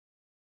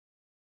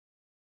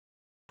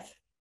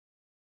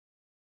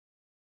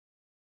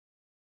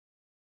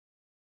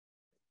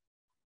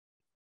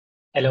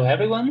Hello,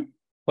 everyone.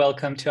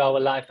 Welcome to our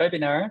live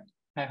webinar.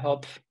 I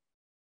hope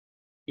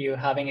you're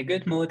having a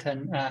good mood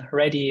and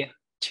ready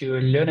to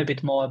learn a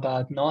bit more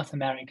about North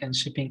American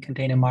shipping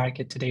container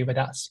market today with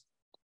us.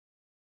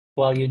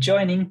 While you're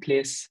joining,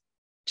 please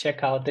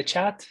check out the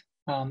chat.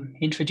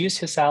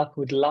 Introduce yourself.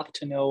 We'd love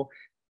to know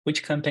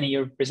which company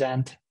you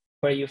represent,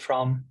 where you're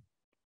from.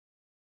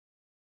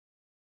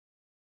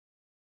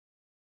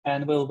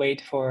 And we'll wait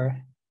for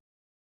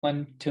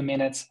 1-2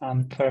 minutes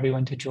for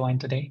everyone to join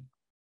today.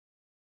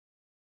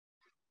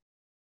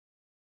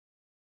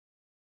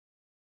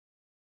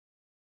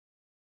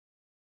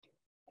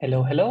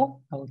 Hello,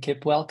 hello. I'll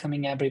keep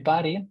welcoming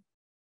everybody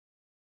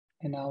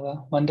in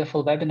our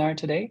wonderful webinar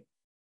today.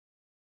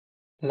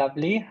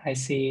 Lovely. I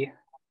see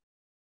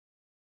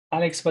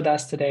Alex with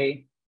us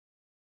today.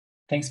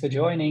 Thanks for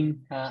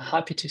joining.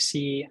 Happy to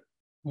see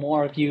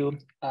more of you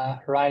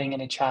writing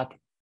in the chat.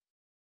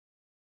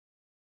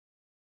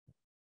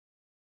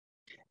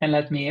 And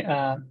let me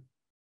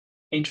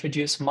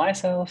introduce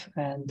myself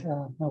and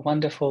my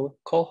wonderful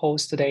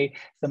co-host today.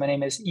 So my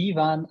name is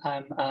Ivan.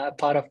 I'm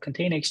part of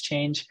Container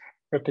Exchange,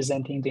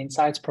 representing the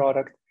Insights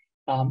product.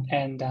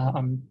 And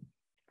I'm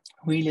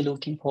really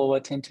looking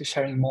forward into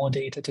sharing more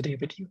data today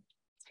with you.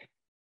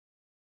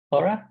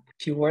 Laura, a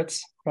few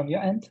words from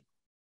your end.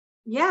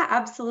 Yeah,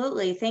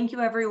 absolutely. Thank you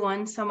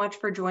everyone so much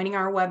for joining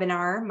our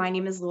webinar. My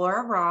name is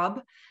Laura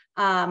Robb.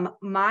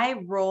 My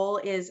role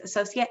is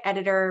Associate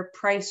Editor,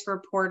 Price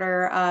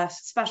Reporter,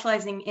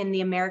 specializing in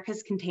the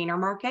Americas container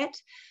market.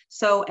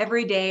 So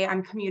every day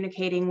I'm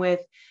communicating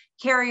with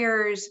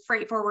carriers,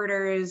 freight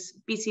forwarders,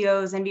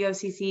 BCOs, and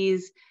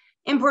VOCCs,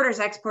 importers,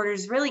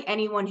 exporters, really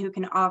anyone who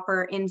can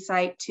offer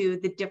insight to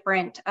the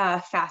different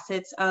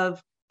facets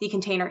of the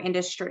container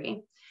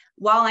industry.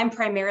 While I'm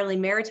primarily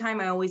maritime,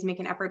 I always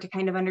make an effort to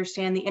kind of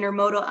understand the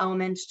intermodal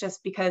elements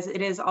just because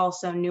it is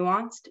also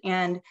nuanced.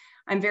 And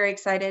I'm very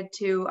excited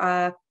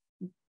to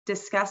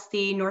discuss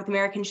the North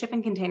American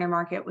shipping container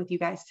market with you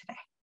guys today.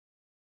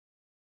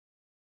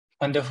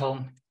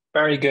 Wonderful.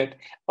 Very good.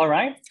 All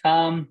right.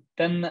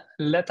 Then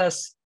let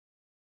us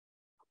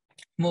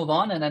move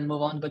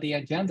on with the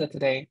agenda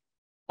today.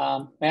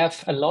 We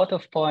have a lot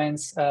of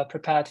points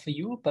prepared for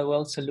you, but we're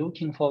also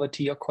looking forward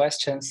to your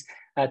questions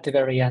at the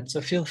very end.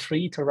 So feel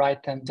free to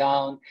write them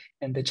down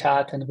in the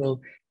chat and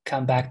we'll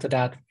come back to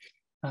that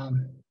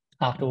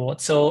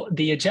afterwards. So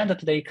the agenda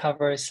today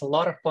covers a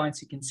lot of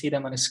points. You can see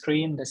them on the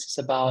screen. This is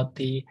about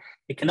the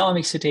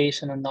economic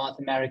situation in North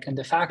America and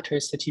the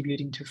factors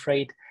attributing to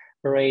freight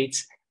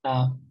rates,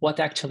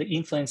 what actually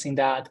influencing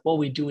that, what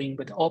we're doing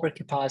with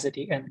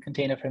overcapacity and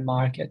container freight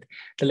market,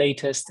 the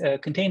latest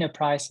container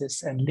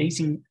prices and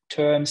leasing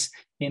terms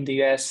in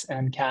the US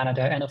and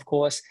Canada, and of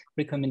course,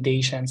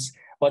 recommendations,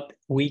 what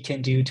we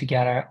can do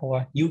together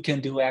or you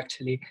can do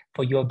actually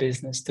for your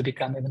business to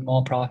become even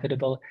more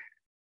profitable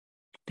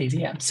this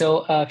year.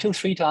 So feel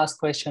free to ask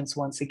questions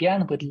once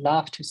again. We'd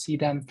love to see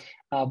them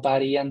by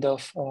the end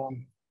of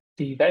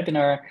the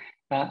webinar,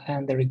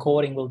 and the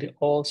recording will be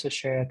also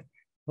shared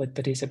with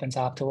participants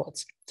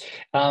afterwards.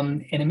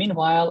 In the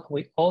meanwhile,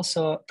 we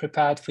also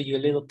prepared for you a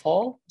little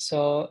poll.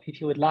 So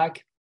if you would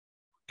like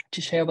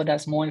to share with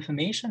us more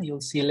information, you'll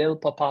see a little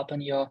pop-up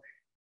on your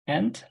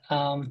end.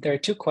 There are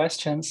 2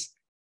 questions.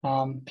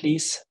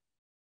 Please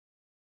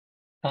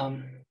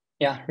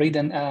read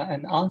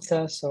an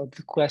answer. So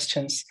the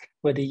questions,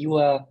 whether you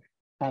are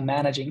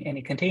managing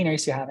any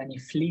containers, you have any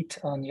fleet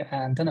on your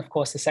end. And of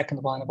course, the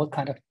second one, what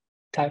kind of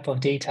type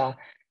of data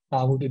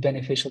will be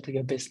beneficial to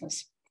your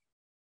business?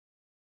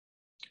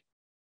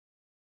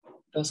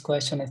 First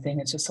question, I think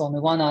it's just only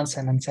one answer,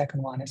 and then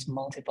second one is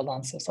multiple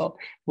answers. So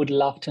would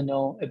love to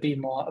know a bit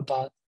more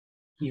about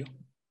you.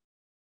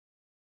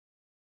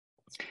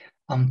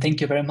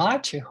 Thank you very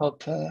much. I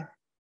hope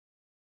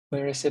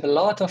we receive a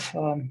lot of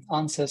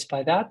answers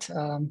by that.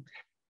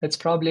 Let's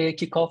probably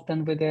kick off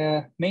then with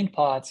the main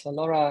part. So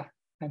Laura,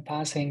 I'm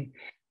passing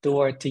the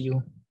word to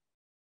you.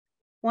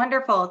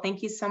 Wonderful.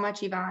 Thank you so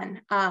much,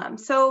 Ivan.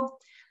 So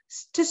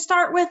to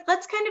start with,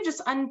 let's kind of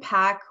just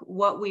unpack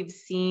what we've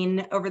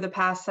seen over the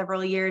past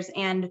several years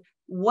and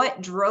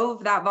what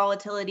drove that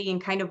volatility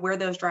and kind of where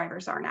those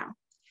drivers are now.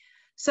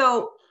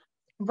 So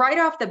right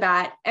off the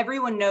bat,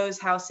 everyone knows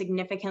how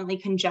significantly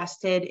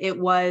congested it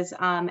was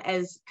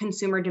as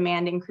consumer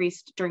demand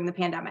increased during the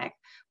pandemic.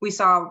 We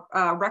saw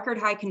record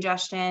high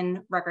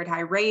congestion, record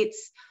high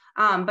rates,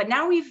 but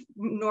now we've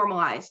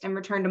normalized and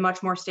returned to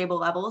much more stable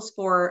levels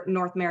for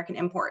North American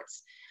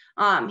imports.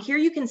 Here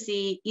you can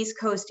see East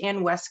Coast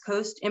and West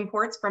Coast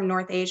imports from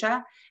North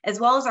Asia, as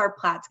well as our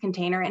Platts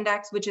Container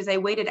Index, which is a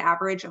weighted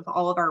average of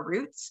all of our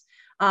routes.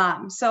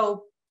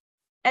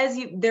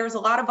 There was a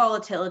lot of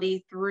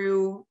volatility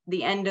through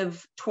the end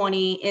of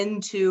 20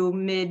 into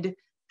mid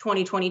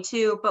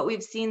 2022, but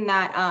we've seen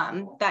that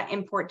that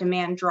import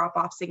demand drop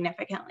off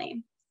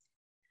significantly.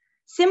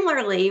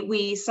 Similarly,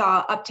 we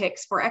saw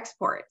upticks for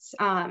exports.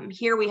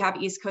 Here we have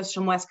East Coast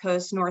and West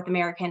Coast North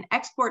American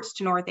exports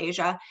to North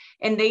Asia,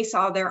 and they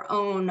saw their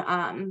own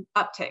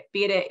uptick,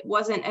 be it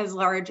wasn't as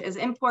large as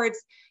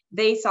imports.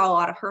 They saw a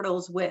lot of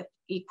hurdles with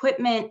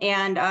equipment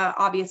and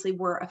obviously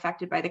were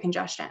affected by the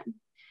congestion.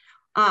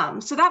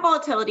 So that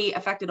volatility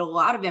affected a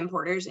lot of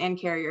importers and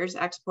carriers,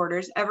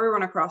 exporters,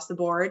 everyone across the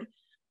board.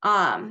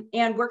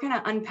 And we're going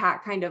to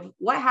unpack kind of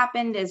what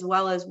happened as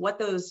well as what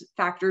those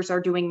factors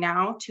are doing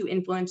now to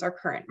influence our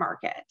current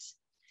market.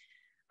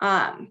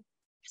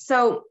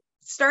 So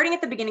starting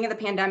at the beginning of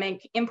the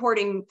pandemic,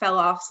 importing fell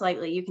off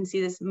slightly. You can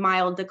see this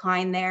mild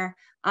decline there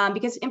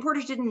because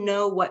importers didn't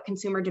know what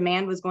consumer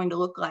demand was going to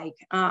look like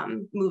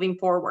moving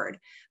forward.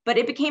 But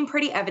it became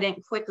pretty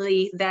evident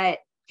quickly that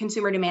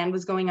consumer demand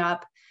was going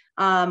up.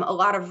 A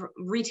lot of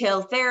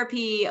retail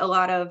therapy, a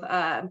lot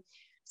of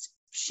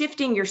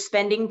shifting your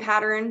spending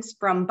patterns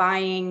from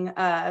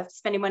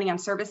spending money on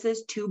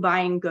services to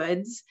buying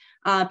goods.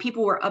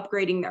 People were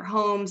upgrading their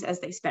homes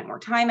as they spent more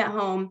time at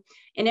home,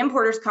 and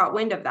importers caught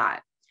wind of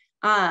that.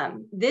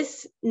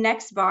 This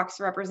next box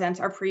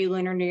represents our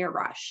pre-Lunar New Year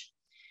rush.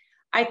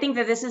 I think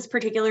that this is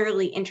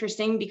particularly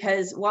interesting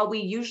because while we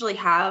usually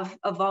have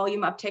a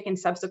volume uptick and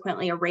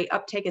subsequently a rate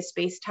uptick as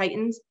space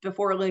tightens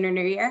before Lunar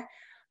New Year,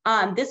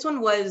 this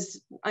one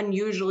was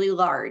unusually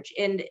large,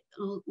 and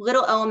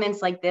little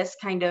elements like this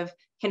kind of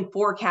can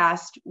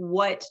forecast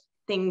what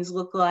things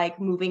look like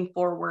moving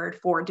forward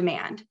for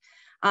demand.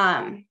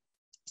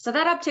 So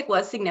that uptick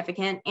was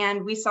significant,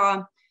 and we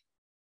saw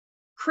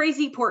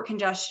crazy port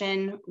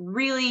congestion,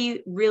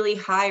 really, really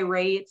high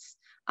rates,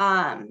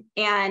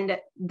 and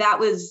that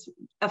was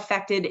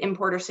affected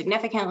importers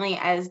significantly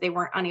as they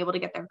weren't unable to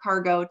get their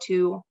cargo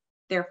to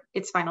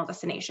its final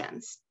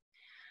destinations.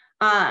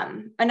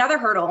 Another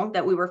hurdle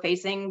that we were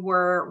facing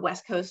were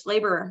West Coast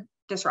labor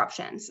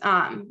disruptions.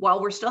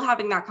 While we're still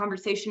having that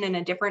conversation in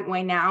a different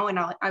way now, and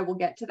I will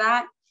get to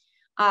that,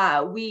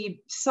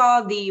 we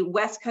saw the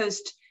West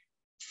Coast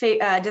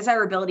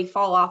desirability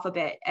fall off a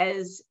bit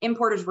as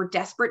importers were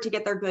desperate to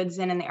get their goods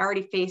in, and they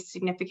already faced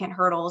significant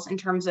hurdles in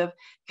terms of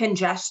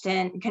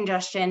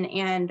congestion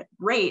and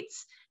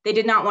rates. They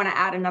did not want to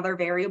add another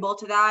variable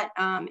to that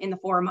in the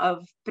form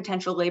of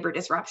potential labor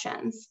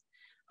disruptions.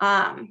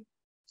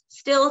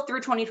 Still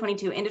through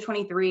 2022 into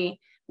 23,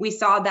 we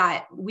saw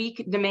that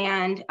weak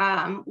demand,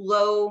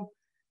 low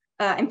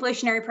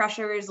inflationary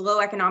pressures, low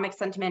economic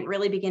sentiment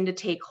really begin to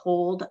take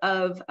hold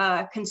of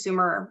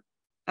consumer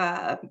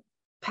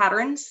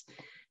patterns.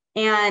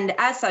 And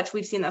as such,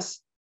 we've seen those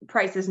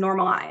prices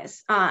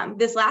normalize.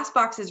 This last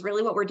box is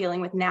really what we're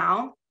dealing with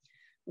now,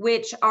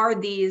 which are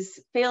these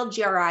failed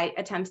GRI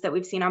attempts that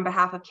we've seen on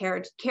behalf of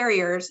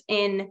carriers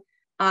in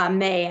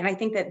May. And I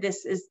think that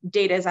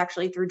data is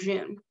actually through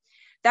June.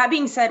 That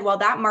being said, while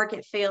that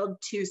market failed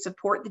to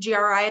support the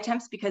GRI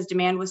attempts because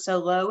demand was so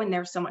low and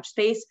there's so much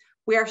space,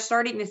 we are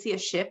starting to see a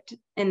shift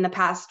in the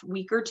past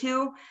week or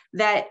two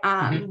that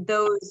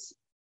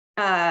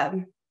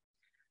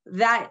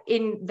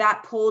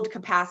that pulled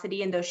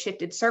capacity and those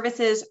shifted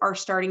services are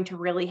starting to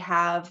really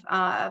have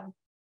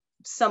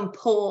some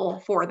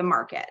pull for the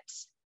market.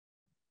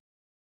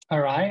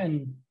 All right,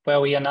 and where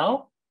we are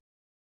now?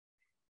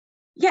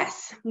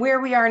 Yes,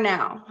 where we are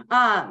now.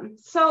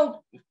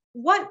 So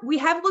what we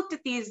have looked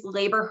at these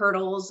labor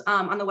hurdles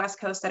on the West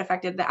Coast that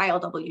affected the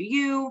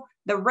ILWU,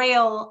 the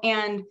rail,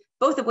 and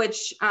both of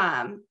which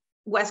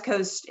West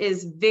Coast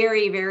is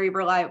very, very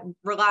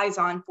relies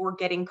on for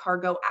getting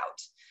cargo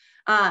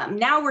out.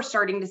 Now we're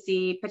starting to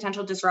see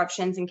potential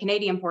disruptions in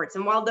Canadian ports.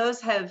 And while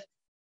those have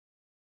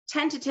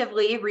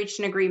tentatively reached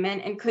an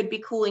agreement and could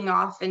be cooling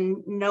off and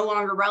no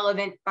longer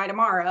relevant by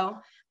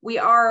tomorrow, we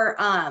are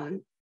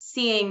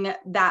seeing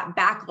that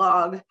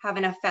backlog have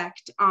an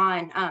effect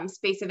on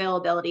space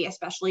availability,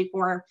 especially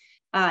for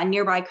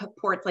nearby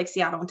ports like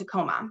Seattle and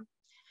Tacoma.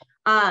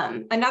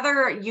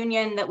 Another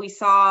union that we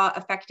saw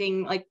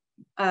affecting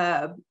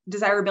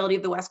desirability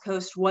of the West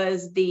Coast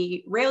was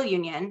the rail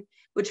union,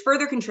 which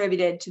further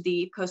contributed to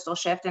the coastal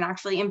shift and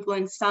actually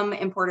influenced some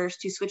importers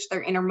to switch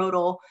their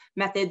intermodal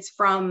methods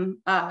from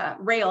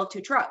rail to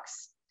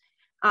trucks.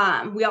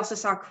 We also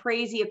saw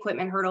crazy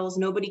equipment hurdles.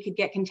 Nobody could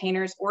get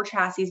containers or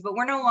chassis, but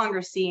we're no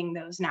longer seeing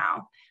those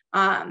now.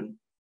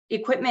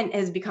 Equipment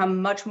has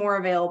become much more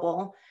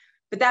available.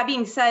 But that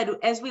being said,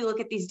 as we look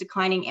at these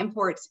declining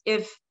imports,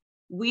 if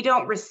we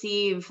don't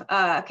receive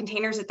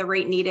containers at the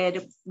rate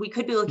needed, we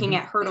could be looking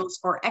at hurdles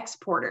for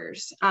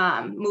exporters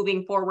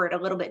moving forward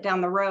a little bit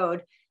down the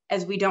road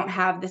as we don't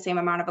have the same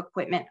amount of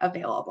equipment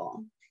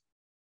available.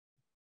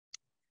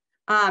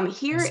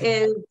 Here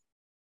is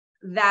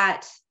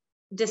that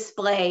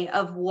display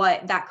of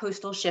what that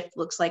coastal shift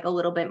looks like a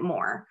little bit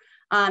more.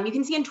 You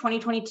can see in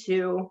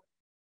 2022,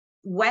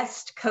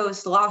 West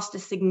Coast lost a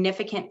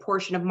significant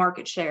portion of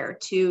market share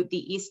to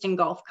the East and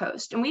Gulf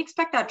Coast, and we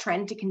expect that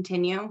trend to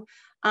continue.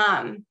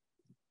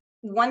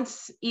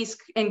 Once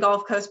East and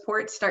Gulf Coast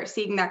ports start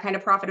seeing that kind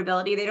of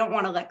profitability, they don't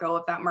want to let go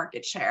of that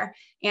market share.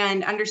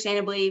 And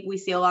understandably, we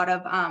see a lot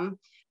of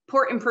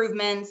port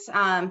improvements,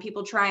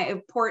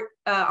 port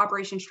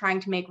operations trying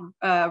to make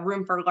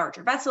room for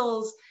larger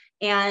vessels.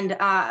 And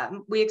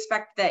we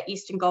expect that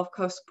East and Gulf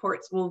Coast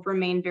ports will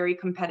remain very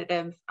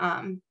competitive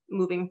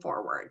moving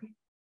forward.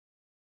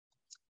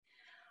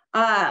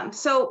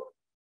 So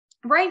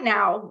right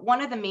now,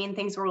 one of the main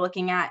things we're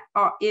looking at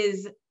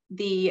is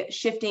the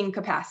shifting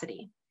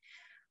capacity.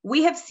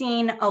 We have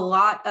seen a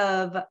lot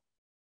of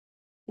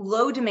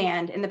low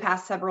demand in the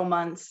past several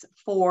months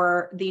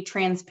for the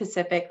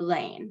Trans-Pacific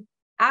lane.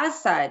 As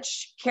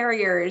such,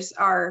 carriers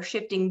are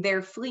shifting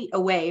their fleet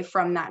away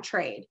from that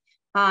trade.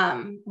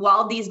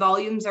 While these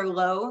volumes are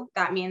low,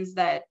 that means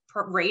that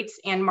rates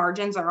and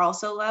margins are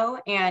also low,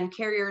 and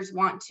carriers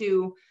want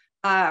to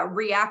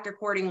react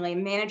accordingly,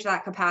 manage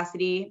that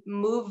capacity,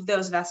 move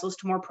those vessels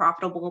to more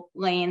profitable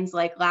lanes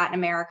like Latin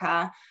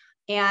America,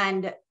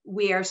 and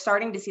we are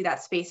starting to see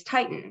that space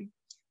tighten.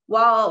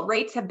 While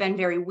rates have been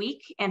very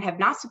weak and have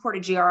not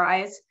supported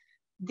GRIs,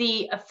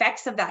 the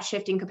effects of that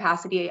shifting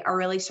capacity are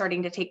really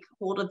starting to take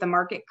hold of the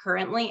market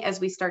currently as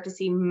we start to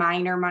see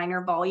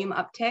minor volume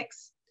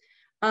upticks.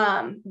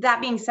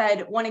 That being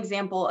said, one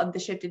example of the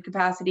shifted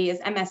capacity is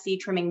MSC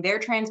trimming their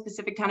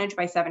Trans-Pacific tonnage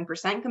by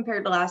 7%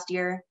 compared to last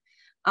year.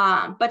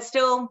 But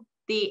still,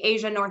 the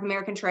Asia-North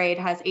American trade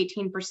has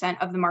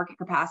 18% of the market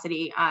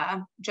capacity,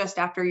 just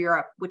after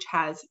Europe, which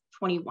has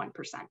 21%.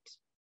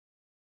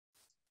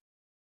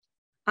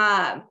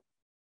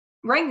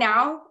 Right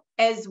now,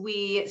 as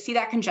we see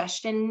that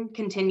congestion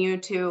continue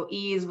to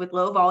ease with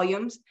low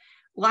volumes,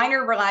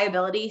 liner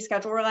reliability,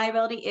 schedule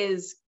reliability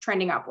is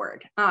trending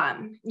upward.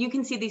 You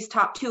can see these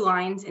top two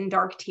lines in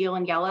dark teal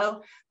and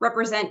yellow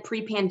represent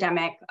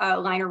pre-pandemic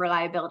liner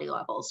reliability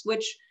levels,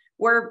 which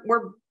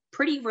were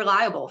pretty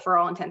reliable for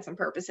all intents and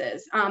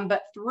purposes.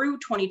 But through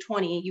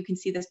 2020, you can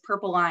see this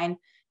purple line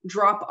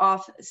drop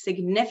off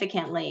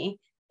significantly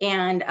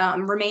and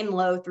remain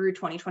low through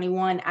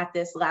 2021 at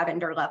this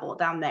lavender level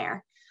down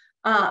there.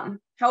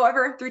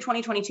 However, through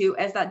 2022,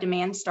 as that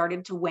demand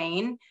started to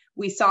wane,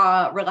 we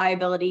saw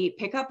reliability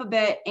pick up a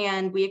bit,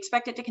 and we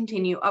expect it to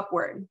continue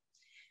upward.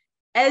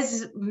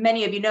 As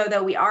many of you know,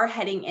 though, we are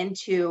heading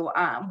into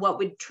what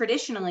would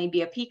traditionally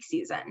be a peak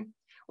season.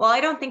 While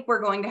I don't think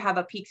we're going to have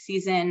a peak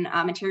season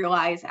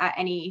materialize at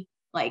any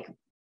like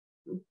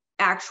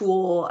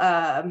actual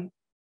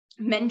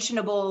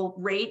mentionable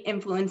rate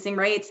influencing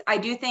rates, I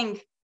do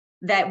think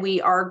that we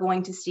are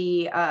going to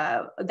see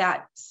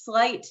that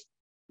slight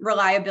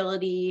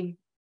reliability.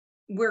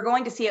 We're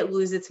going to see it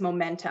lose its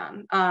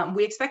momentum.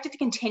 We expect it to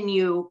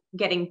continue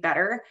getting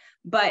better,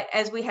 but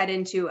as we head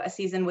into a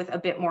season with a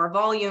bit more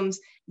volumes,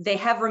 they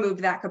have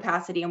removed that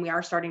capacity and we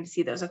are starting to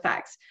see those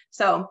effects.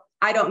 So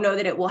I don't know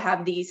that it will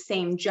have the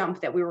same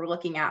jump that we were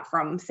looking at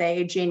from,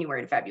 say,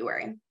 January to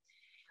February.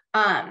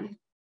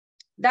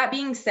 That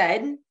being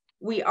said,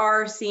 we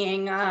are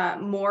seeing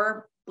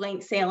more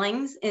blank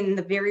sailings in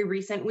the very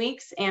recent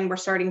weeks, and we're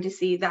starting to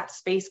see that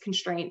space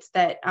constraints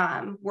that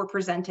were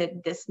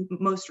presented this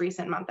most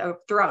recent month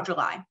throughout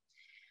July.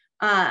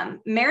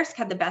 Maersk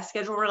had the best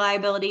schedule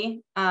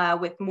reliability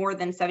with more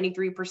than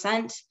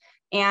 73%,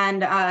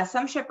 and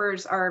some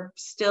shippers are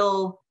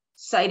still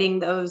citing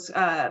those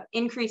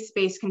increased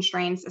space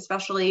constraints,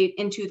 especially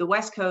into the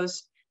West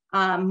Coast,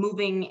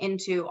 moving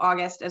into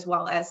August as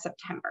well as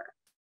September.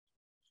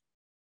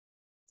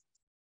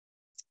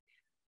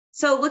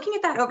 So looking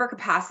at that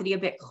overcapacity a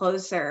bit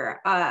closer,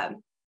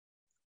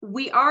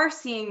 we are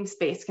seeing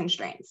space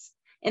constraints,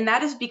 and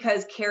that is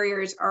because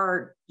carriers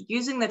are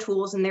using the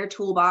tools in their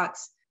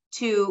toolbox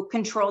to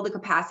control the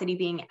capacity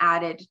being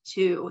added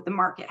to the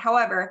market.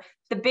 However,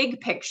 the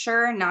big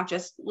picture, not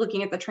just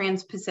looking at the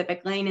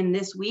Trans-Pacific lane in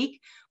this week,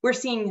 we're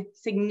seeing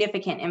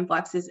significant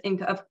influxes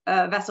of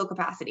vessel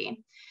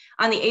capacity.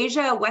 On the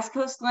Asia West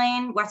Coast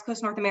lane, West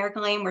Coast North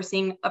America lane, we're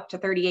seeing up to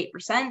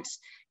 38%.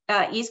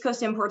 East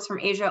Coast imports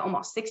from Asia,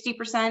 almost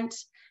 60%.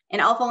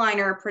 And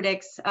Alphaliner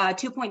predicts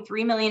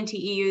 2.3 million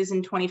TEUs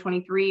in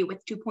 2023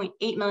 with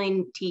 2.8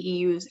 million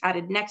TEUs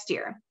added next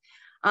year.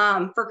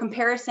 For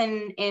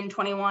comparison, in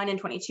 21 and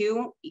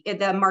 22,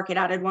 the market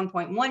added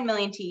 1.1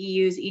 million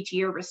TEUs each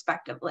year,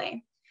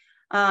 respectively.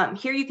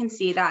 Here you can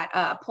see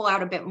that pull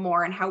out a bit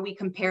more and how we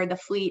compare the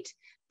fleet,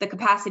 the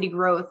capacity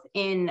growth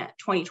in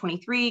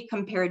 2023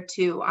 compared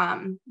to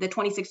the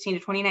 2016 to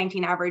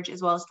 2019 average,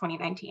 as well as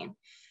 2019.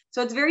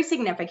 So it's very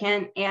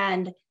significant,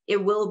 and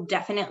it will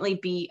definitely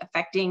be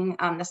affecting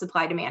the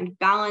supply-demand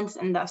balance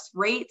and thus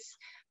rates,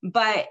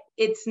 but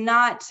it's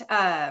not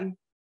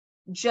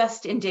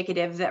just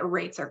indicative that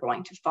rates are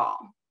going to fall.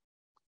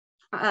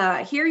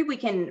 Here we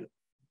can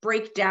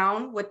break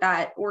down what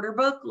that order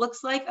book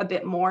looks like a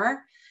bit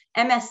more.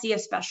 MSC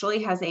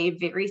especially has a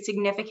very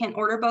significant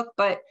order book,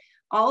 but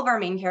all of our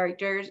main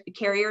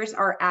carriers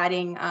are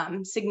adding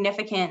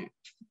significant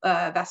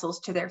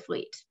vessels to their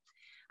fleet.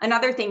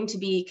 Another thing to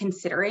be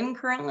considering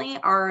currently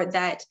are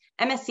that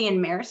MSC and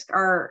Maersk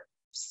are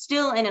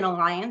still in an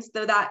alliance,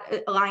 though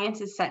that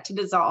alliance is set to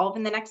dissolve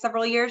in the next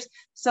several years.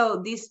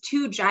 So these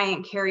two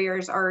giant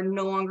carriers are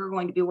no longer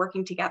going to be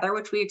working together,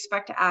 which we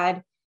expect to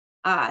add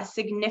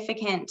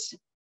significant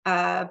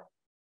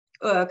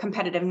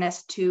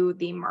competitiveness to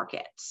the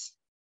market.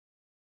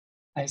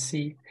 I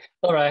see.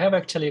 Laura, I have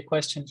actually a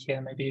question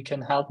here. Maybe you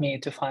can help me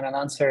to find an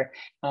answer.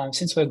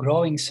 Since we're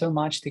growing so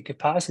much the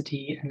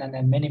capacity and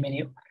then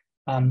many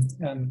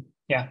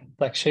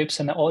like ships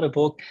in the order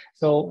book.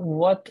 So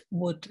what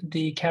would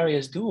the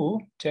carriers do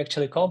to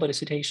actually cope with the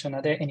situation?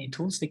 Are there any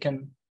tools they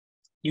can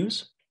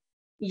use?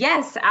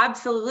 Yes,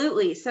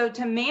 absolutely. So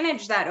to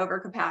manage that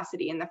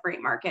overcapacity in the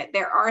freight market,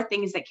 there are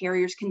things that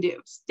carriers can do.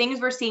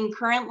 Things we're seeing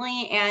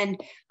currently and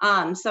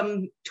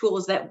some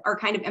tools that are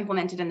kind of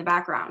implemented in the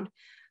background.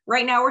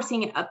 Right now, we're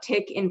seeing an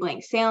uptick in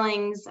blank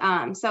sailings.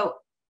 So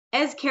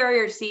as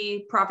carriers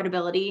see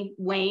profitability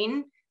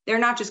wane, they're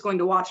not just going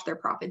to watch their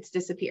profits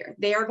disappear.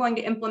 They are going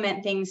to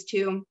implement things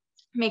to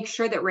make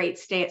sure that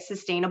rates stay at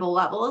sustainable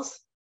levels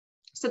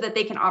so that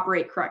they can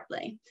operate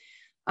correctly.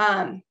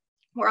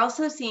 We're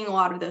also seeing a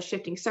lot of those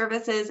shifting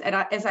services,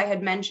 as I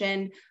had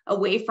mentioned,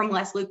 away from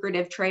less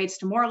lucrative trades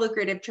to more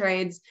lucrative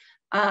trades,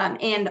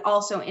 and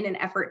also in an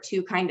effort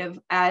to kind of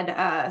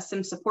add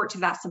some support to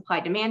that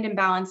supply-demand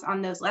imbalance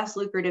on those less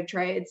lucrative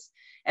trades,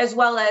 as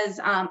well as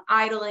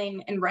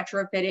idling and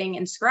retrofitting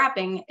and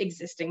scrapping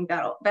existing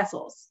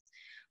vessels.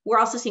 We're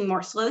also seeing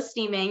more slow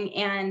steaming,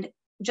 and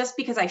just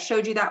because I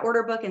showed you that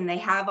order book and they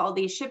have all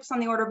these ships on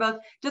the order book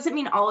doesn't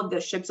mean all of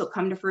those ships will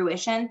come to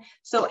fruition.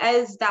 So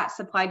as that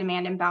supply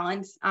demand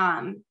imbalance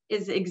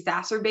is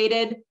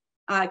exacerbated,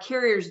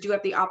 carriers do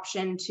have the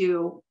option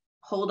to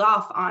hold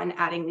off on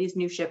adding these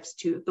new ships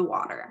to the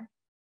water.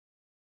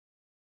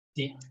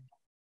 Yeah.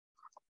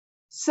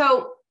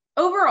 So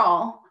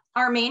overall,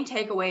 our main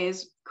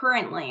takeaways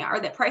currently are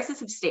that prices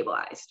have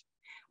stabilized.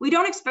 We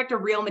don't expect a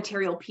real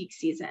material peak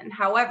season.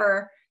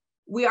 However,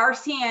 we are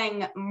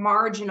seeing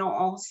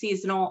marginal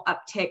seasonal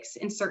upticks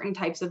in certain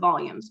types of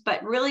volumes,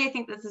 but really I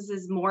think this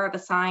is more of a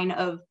sign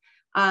of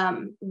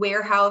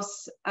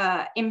warehouse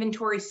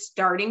inventory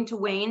starting to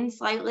wane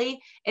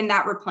slightly, and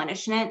that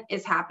replenishment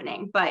is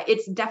happening, but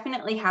it's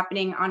definitely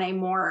happening on a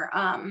more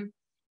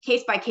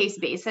case-by-case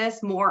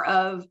basis,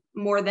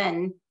 more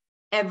than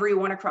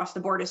everyone across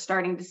the board is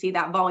starting to see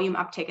that volume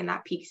uptick and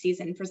that peak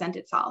season present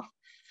itself.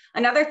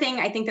 Another thing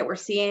I think that we're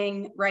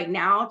seeing right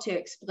now to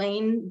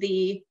explain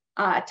the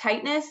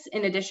tightness,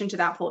 in addition to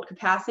that hold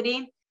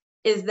capacity,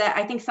 is that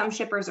I think some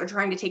shippers are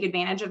trying to take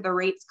advantage of the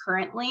rates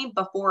currently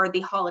before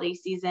the holiday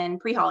season,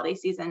 pre-holiday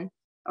season,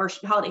 or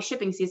holiday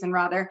shipping season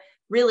rather,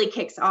 really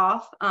kicks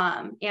off,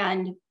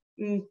 and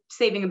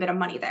saving a bit of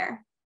money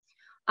there.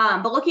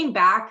 But looking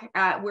back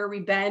at where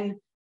we've been,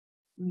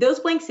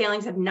 those blank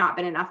sailings have not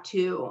been enough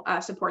to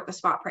support the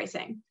spot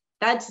pricing.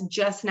 That's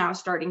just now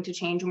starting to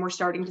change, and we're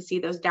starting to see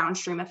those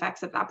downstream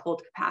effects of that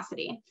hold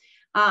capacity.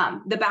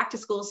 The back to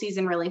school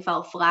season really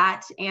fell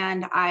flat,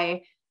 and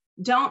I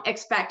don't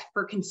expect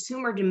for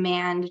consumer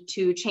demand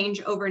to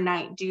change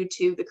overnight due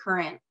to the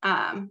current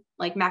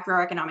like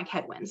macroeconomic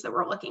headwinds that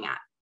we're looking at.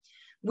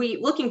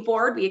 Looking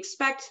forward, we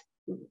expect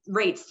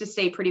rates to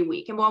stay pretty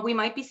weak. And while we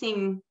might be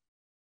seeing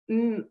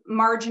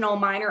marginal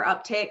minor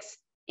upticks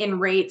in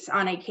rates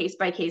on a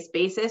case-by-case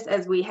basis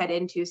as we head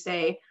into,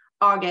 say,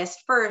 August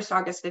 1st,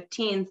 August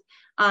 15th,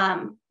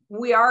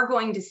 we are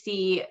going to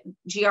see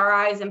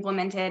GRIs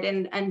implemented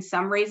and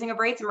some raising of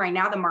rates. And right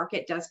now the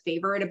market does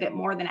favor it a bit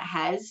more than it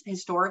has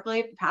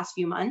historically the past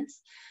few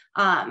months.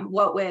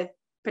 What with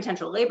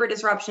potential labor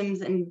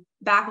disruptions and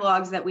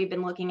backlogs that we've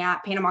been looking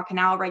at, Panama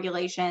Canal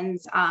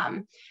regulations,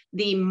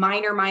 the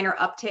minor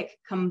uptick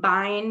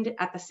combined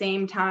at the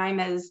same time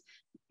as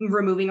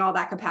removing all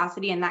that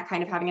capacity and that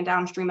kind of having a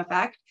downstream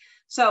effect.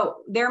 So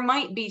there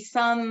might be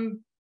some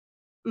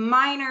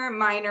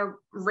minor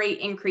rate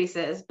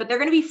increases, but they're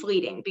going to be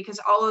fleeting because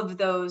all of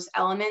those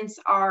elements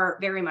are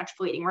very much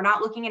fleeting. We're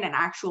not looking at an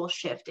actual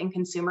shift in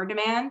consumer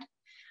demand.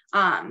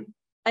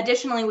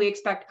 Additionally, we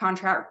expect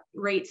contract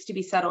rates to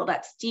be settled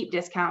at steep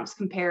discounts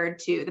compared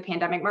to the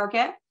pandemic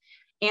market.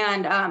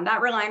 And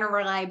that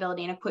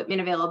reliability and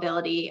equipment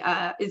availability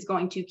is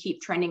going to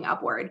keep trending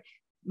upward.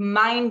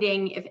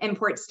 Minding if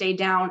imports stay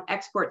down,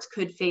 exports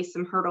could face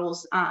some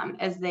hurdles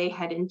as they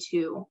head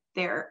into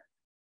their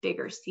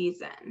bigger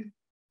season.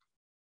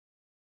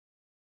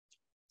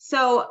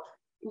 So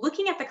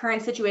looking at the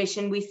current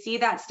situation, we see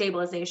that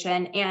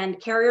stabilization, and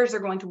carriers are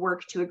going to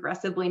work to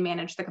aggressively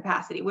manage the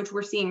capacity, which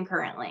we're seeing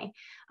currently.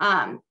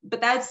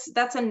 But that's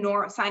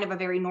a sign of a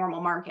very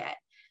normal market.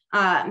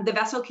 The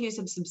vessel queues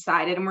have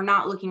subsided, and we're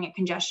not looking at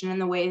congestion in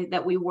the way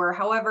that we were.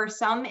 However,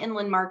 some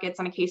inland markets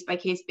on a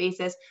case-by-case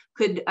basis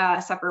could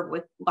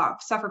suffer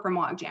from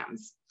log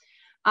jams.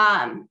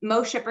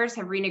 Most shippers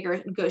have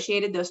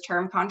renegotiated those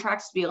term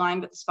contracts to be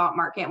aligned with the spot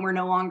market, and we're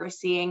no longer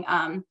seeing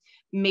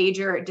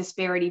major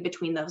disparity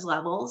between those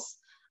levels.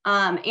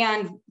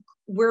 And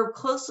we're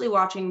closely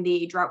watching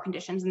the drought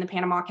conditions in the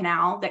Panama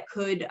Canal that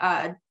could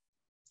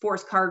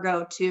force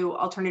cargo to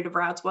alternative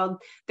routes. Well,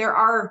 there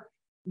are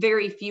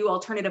very few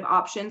alternative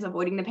options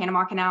avoiding the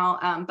Panama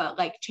Canal, but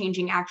like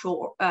changing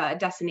actual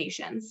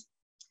destinations.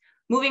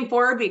 Moving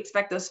forward, we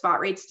expect those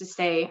spot rates to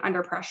stay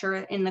under pressure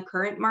in the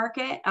current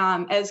market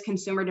as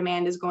consumer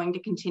demand is going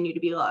to continue to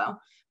be low.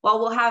 While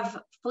we'll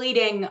have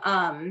fleeting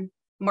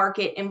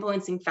market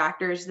influencing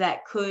factors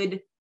that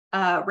could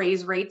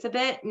raise rates a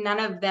bit, none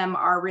of them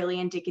are really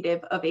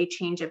indicative of a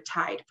change of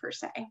tide per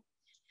se.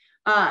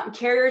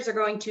 Carriers are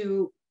going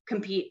to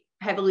compete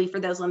heavily for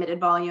those limited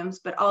volumes,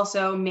 but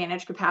also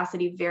manage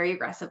capacity very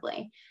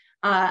aggressively.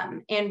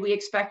 And we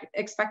expect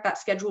that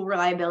schedule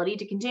reliability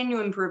to continue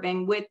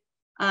improving, with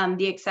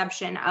the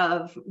exception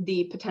of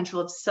the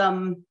potential of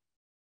some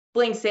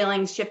blank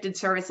sailings, shifted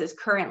services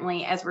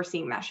currently, as we're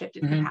seeing that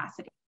shifted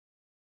capacity.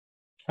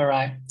 All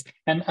right.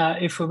 And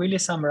if we really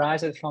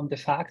summarize it from the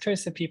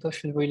factors that people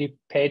should really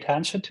pay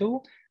attention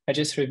to, I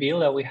just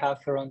revealed that we have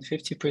around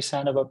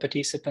 50% of our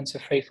participants are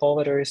freight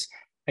forwarders,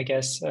 I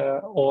guess,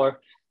 or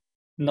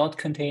not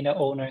container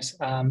owners.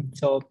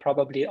 So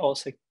probably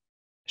also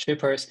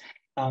shippers.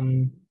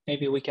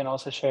 Maybe we can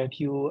also share a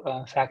few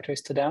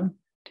factors to them.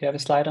 Do you have a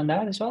slide on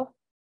that as well?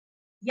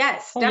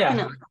 Yes,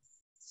 definitely. Yeah.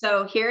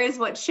 So here is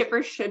what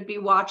shippers should be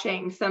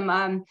watching.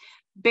 Some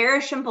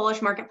bearish and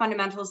bullish market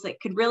fundamentals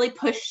that could really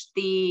push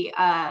the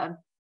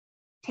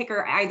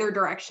ticker either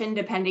direction,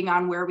 depending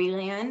on where we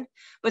land.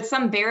 But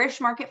some bearish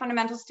market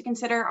fundamentals to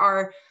consider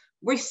are,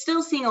 we're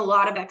still seeing a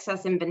lot of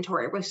excess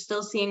inventory. We're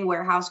still seeing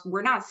warehouse.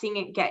 We're not seeing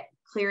it get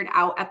cleared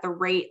out at the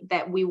rate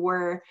that we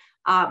were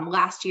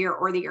last year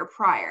or the year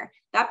prior.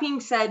 That being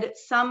said,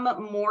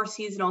 some more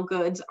seasonal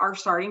goods are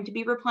starting to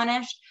be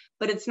replenished,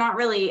 but it's not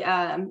really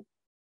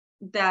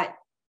that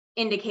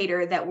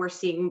indicator that we're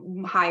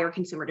seeing higher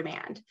consumer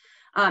demand.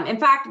 In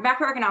fact,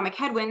 macroeconomic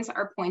headwinds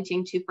are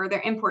pointing to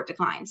further import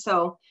decline.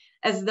 So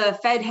as the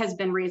Fed has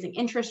been raising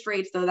interest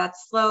rates, though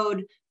that's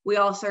slowed, we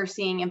also are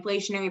seeing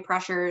inflationary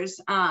pressures.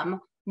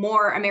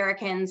 More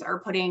Americans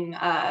are putting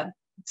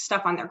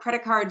stuff on their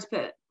credit cards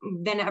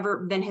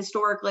than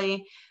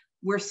historically.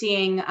 We're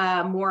seeing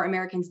more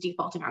Americans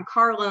defaulting on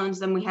car loans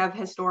than we have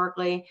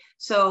historically.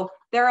 So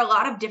there are a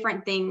lot of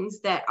different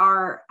things that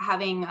are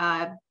having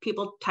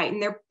people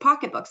tighten their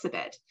pocketbooks a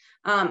bit.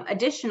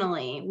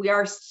 Additionally, we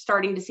are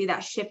starting to see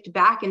that shift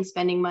back in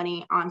spending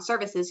money on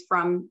services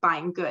from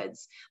buying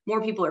goods.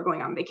 More people are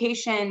going on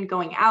vacation,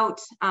 going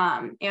out,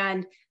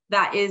 and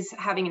that is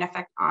having an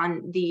effect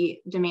on the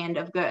demand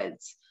of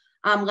goods.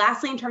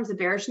 Lastly, in terms of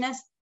bearishness,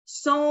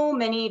 so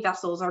many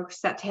vessels are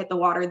set to hit the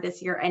water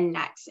this year and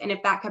next. And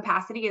if that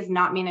capacity is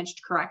not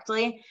managed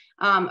correctly,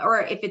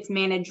 or if it's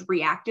managed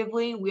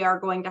reactively, we are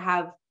going to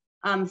have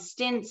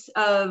stints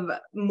of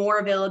more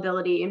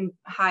availability and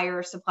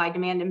higher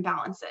supply-demand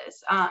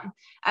imbalances.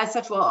 As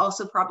such, we'll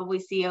also probably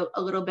see a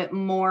little bit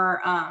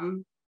more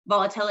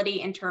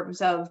volatility in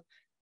terms of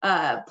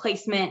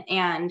placement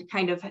and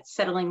kind of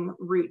settling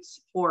routes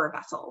for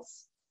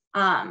vessels.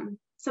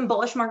 Some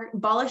bullish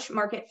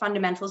market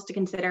fundamentals to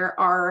consider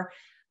are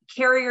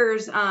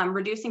carriers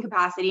reducing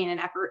capacity in an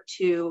effort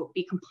to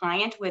be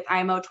compliant with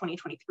IMO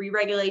 2023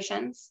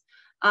 regulations,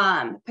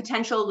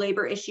 potential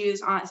labor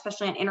issues,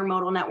 especially on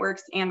intermodal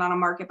networks and on a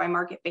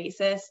market-by-market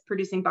basis,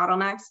 producing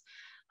bottlenecks.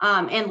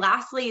 And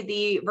lastly,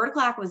 the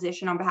vertical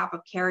acquisition on behalf of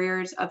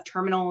carriers, of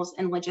terminals,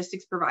 and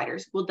logistics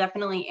providers will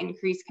definitely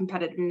increase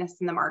competitiveness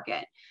in the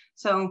market.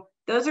 So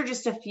those are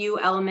just a few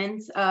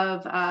elements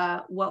of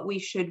what we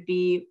should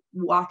be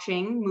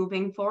watching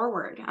moving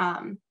forward.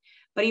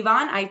 But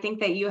Yvonne, I think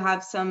that you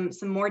have some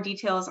more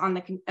details on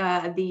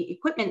the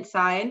equipment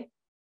side.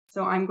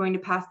 So I'm going to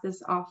pass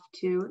this off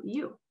to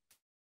you.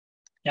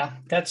 Yeah,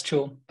 that's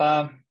true.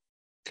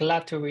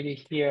 Glad to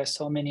really hear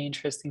so many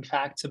interesting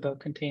facts about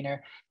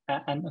container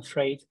and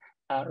freight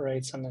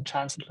rates on the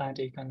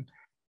transatlantic. And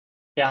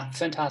yeah,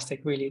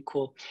 fantastic, really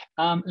cool.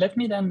 Let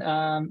me then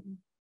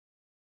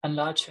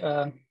enlarge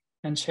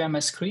and share my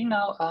screen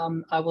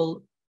now. I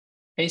will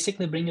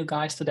basically bring you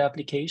guys to the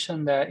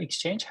application the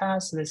exchange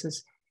has. This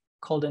is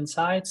called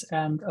Insights,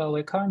 and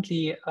we're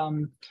currently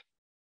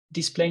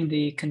displaying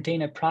the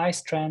container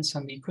price trends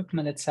on the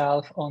equipment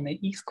itself on the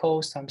East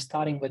Coast. I'm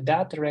starting with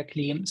that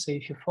directly. So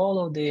if you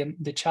follow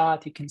the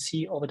chart, you can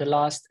see over the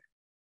last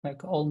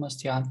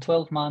almost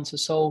 12 months or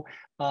so,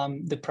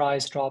 the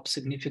price dropped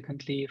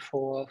significantly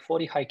for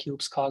 40 high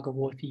cubes cargo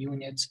worthy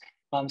units.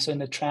 So in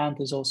the trend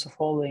is also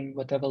following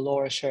whatever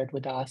Laura shared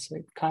with us.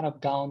 It kind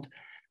of down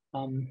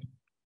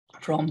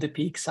from the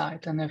peak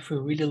side. And if we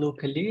really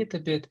look a little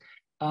bit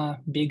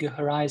bigger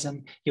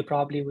horizon, you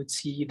probably would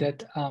see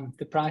that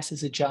the price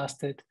is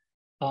adjusted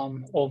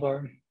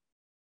over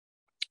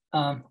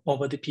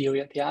the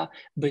period,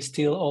 but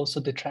still also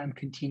the trend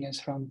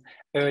continues from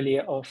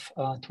earlier of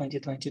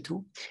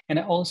 2022. And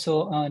I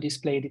also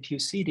displayed a few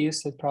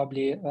cities that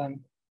probably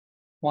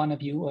one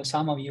of you or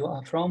some of you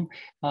are from,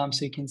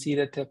 so you can see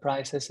that the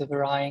prices are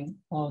varying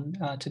on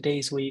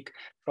today's week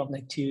from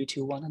like 2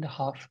 to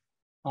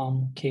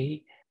 1.5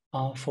 K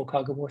for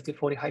cargo worthy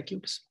 40 high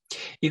cubes.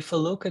 If we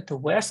look at the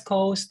West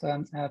Coast, I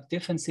have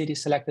different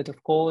cities selected,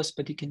 of course,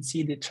 but you can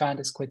see the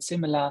trend is quite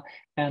similar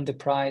and the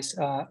price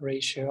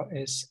ratio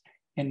is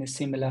in a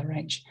similar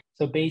range.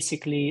 So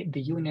basically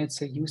the units,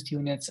 the used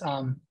units,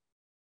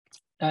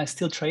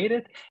 still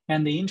traded.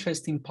 And the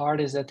interesting part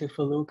is that if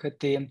we look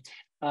at the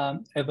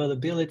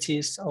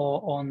availabilities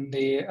or on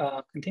the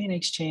container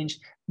exchange,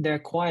 there are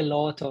quite a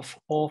lot of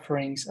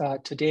offerings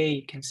today.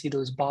 You can see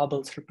those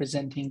bubbles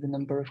representing the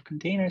number of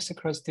containers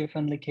across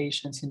different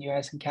locations in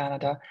US and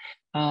Canada.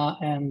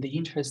 And the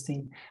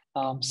interesting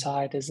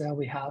side is that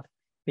we have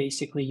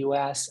basically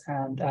US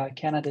and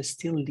Canada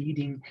still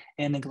leading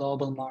in the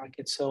global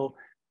market. So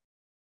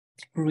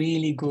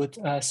really good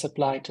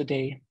supply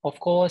today. Of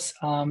course,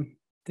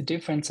 the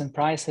difference in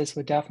prices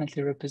would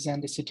definitely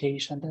represent the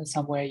situation that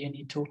somewhere you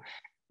need to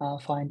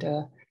find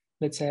a,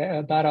 let's say,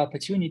 a better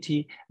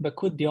opportunity, but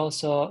could be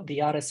also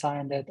the other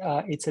sign that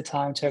it's a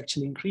time to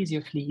actually increase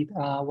your fleet.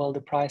 While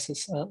the price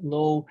is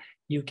low,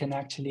 you can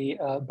actually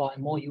buy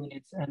more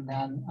units and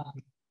then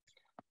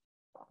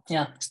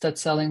start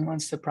selling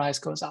once the price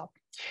goes up.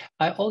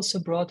 I also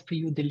brought for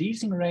you the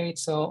leasing rate.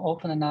 So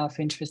often enough,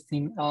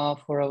 interesting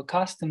for our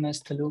customers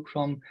to look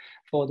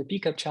for the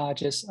pickup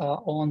charges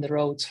on the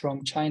roads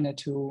from China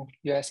to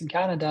US and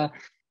Canada.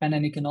 And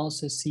then you can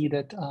also see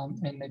that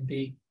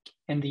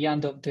in the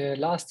end of the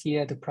last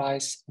year, the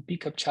price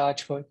pickup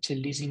charge for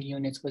leasing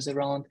units was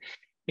around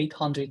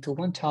 $800 to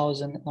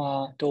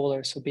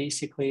 $1,000. So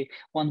basically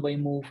one-way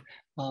move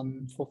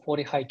for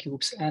 40 high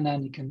cubes. And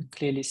then you can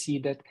clearly see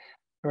that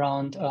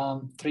around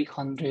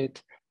 300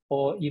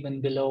 or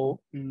even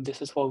below.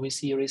 This is what we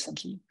see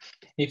recently.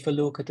 If we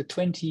look at the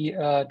 20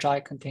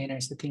 dry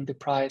containers, I think the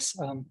price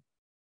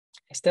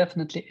is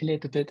definitely a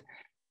little bit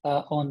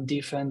on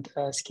different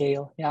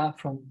scale,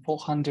 from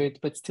 400,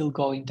 but still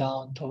going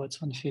down towards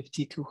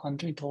 $150,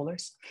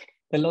 $200.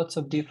 There are lots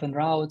of different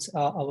routes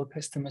our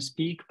customers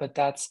speak, but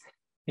that's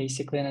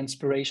basically an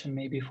inspiration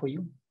maybe for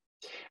you.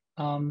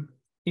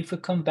 If we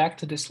come back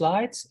to the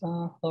slides,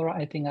 Laura,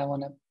 I think I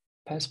want to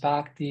pass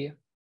back the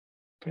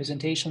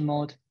presentation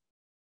mode.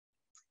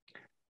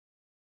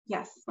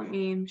 Yes, let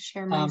me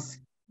share my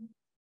screen.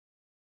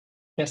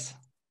 Yes.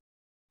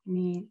 Give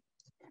me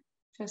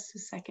just a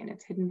second.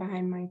 It's hidden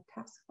behind my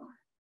taskbar.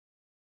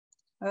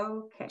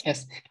 Okay.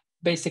 Yes.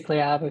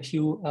 Basically, I have a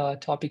few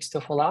topics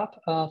to follow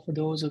up for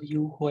those of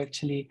you who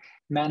actually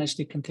manage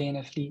the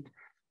container fleet.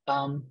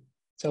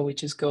 So we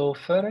just go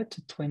further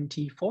to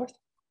 24th.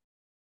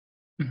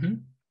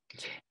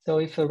 So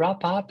if we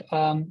wrap up,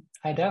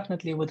 I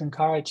definitely would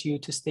encourage you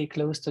to stay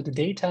close to the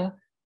data.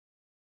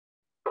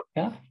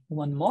 Yeah,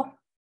 one more.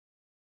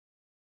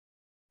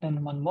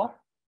 And one more,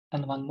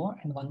 and one more,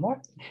 and one more.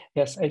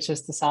 Yes, it's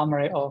just a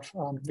summary of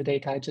the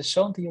data I just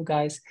shown to you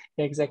guys.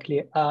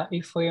 Exactly.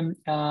 If we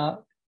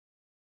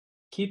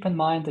keep in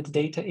mind that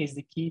data is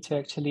the key to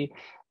actually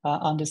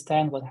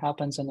understand what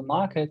happens on the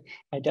market,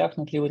 I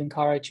definitely would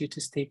encourage you to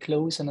stay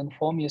close and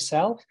inform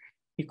yourself.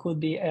 It could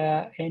be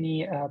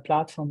any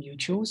platform you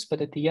choose,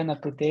 but at the end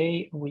of the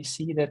day, we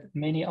see that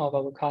many of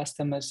our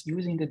customers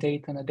using the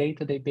data on a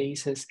day-to-day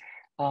basis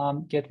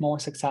get more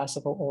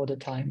successful all the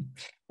time.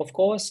 Of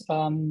course,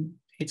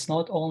 it's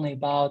not only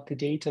about the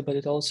data, but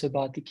it's also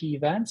about the key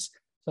events.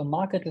 So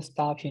market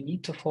stuff you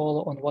need to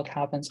follow on what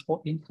happens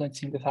or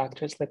influencing the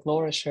factors like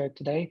Laura shared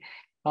today.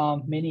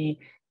 Many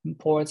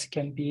ports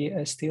can be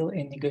still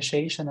in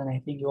negotiation, and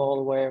I think you're all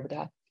aware of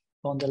that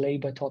on the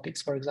labor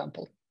topics, for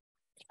example.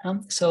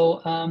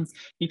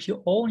 If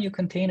you own your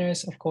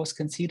containers, of course,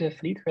 consider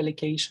fleet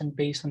relocation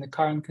based on the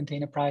current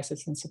container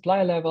prices and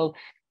supply level.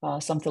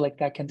 Something like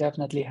that can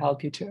definitely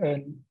help you to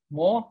earn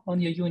more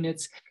on your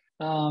units.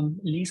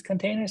 Lease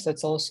containers,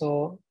 that's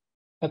also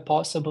a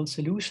possible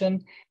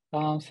solution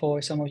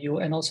for some of you,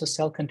 and also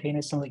sell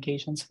containers on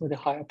locations with the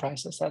higher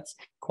prices. That's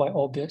quite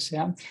obvious,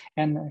 yeah.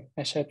 And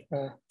I said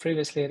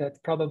previously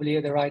that probably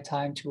the right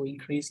time to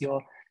increase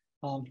your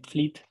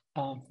fleet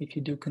if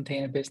you do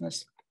container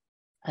business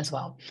as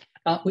well.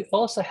 We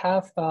also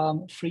have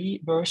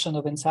free version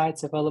of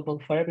Insights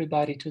available for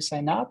everybody to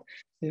sign up.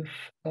 If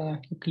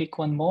you click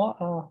one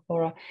more,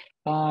 or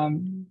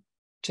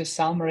just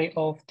summary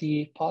of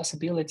the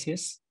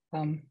possibilities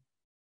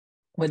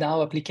with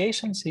our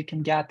application, so you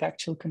can get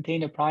actual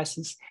container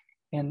prices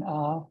in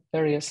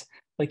various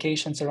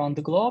locations around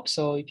the globe.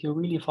 So if you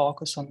really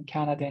focus on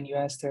Canada and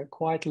US, there are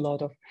quite a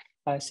lot of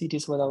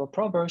cities with our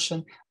pro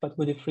version, but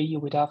with the free,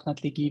 we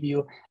definitely give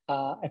you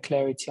a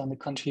clarity on the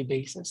country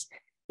basis.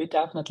 You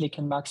definitely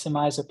can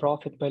maximize the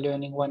profit by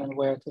learning when and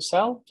where to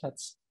sell.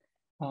 That's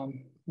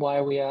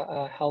why we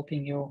are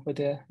helping you with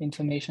the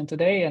information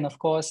today. And of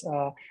course,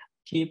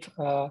 keep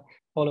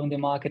following the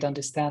market,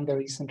 understand the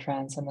recent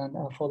trends, and then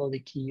follow the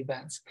key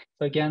events.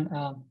 So again,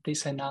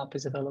 this sign up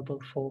is available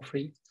for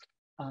free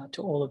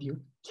to all of you.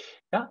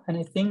 Yeah, and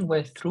I think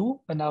we're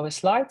through on our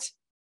slides.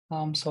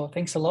 So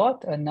thanks a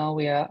lot. And now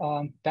we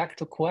are back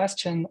to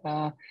question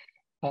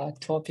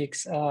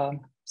topics.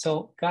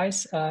 So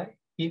guys,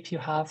 if you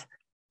have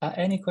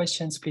any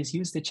questions, please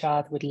use the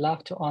chat. We'd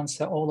love to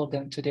answer all of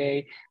them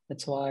today.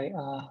 That's why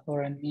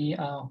Laura and me,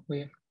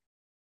 we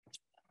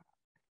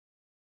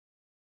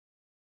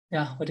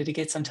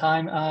dedicate some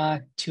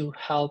time to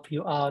help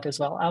you out as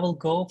well. I will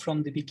go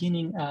from the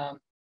beginning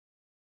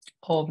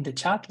of the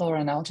chat,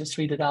 Laura, and I'll just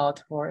read it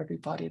out for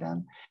everybody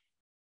then.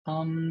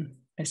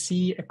 I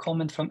see a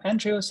comment from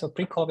Andrew. So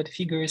pre-COVID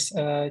figures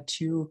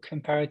to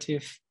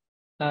comparative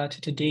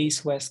to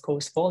today's West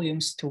Coast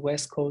volumes, to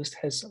West Coast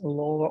has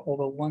lower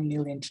over 1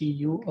 million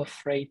TEU of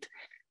freight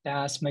that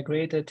has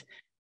migrated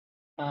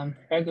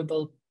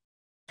arguably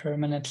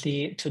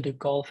permanently to the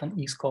Gulf and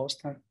East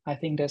Coast. And I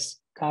think that's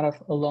kind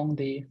of along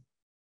the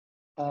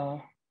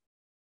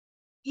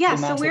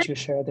message you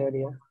shared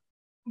earlier.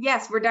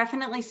 Yes, we're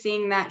definitely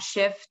seeing that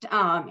shift,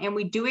 and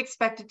we do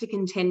expect it to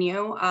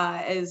continue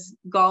as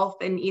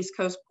Gulf and East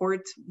Coast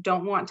ports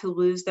don't want to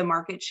lose the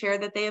market share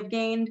that they have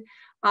gained.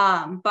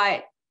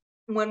 But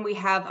when we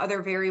have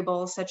other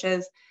variables such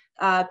as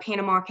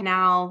Panama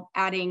Canal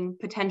adding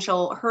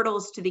potential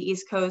hurdles to the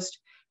East Coast,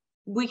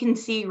 we can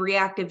see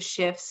reactive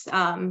shifts.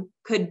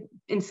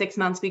 In 6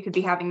 months, we could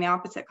be having the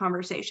opposite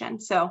conversation.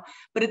 So,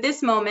 but at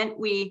this moment,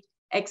 we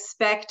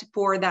expect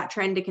for that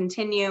trend to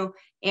continue.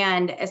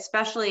 And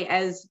especially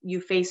as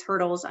you face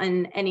hurdles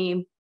on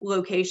any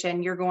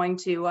location, you're going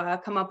to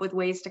come up with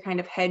ways to kind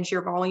of hedge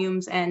your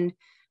volumes and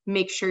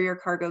make sure your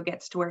cargo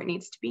gets to where it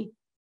needs to be.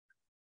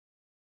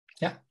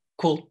 Yeah,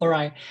 cool. All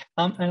right.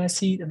 And I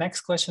see the next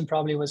question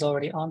probably was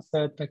already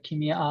answered, but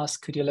Kimia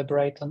asked, could you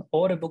elaborate on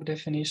order book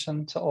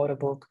definition, so order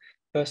book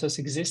versus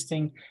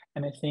existing?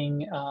 And I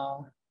think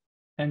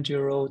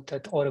Andrew wrote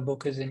that order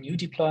book is a new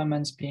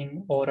deployments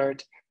being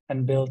ordered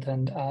and built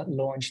and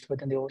launched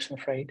within the ocean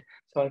freight.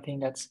 So I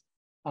think that's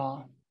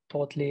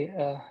totally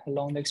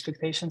along the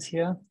expectations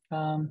here.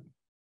 Good.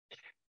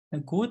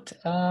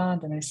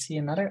 Then I see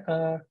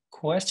another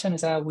question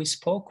is we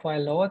spoke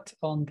quite a lot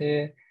on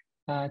the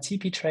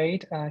TP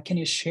trade. Can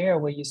you share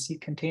where you see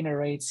container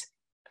rates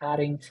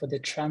adding for the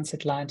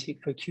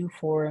transatlantic for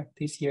Q4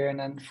 this year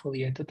and then full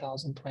year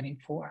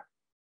 2024?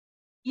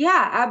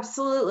 Yeah,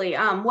 absolutely.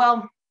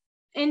 Well,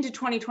 into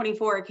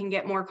 2024, it can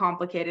get more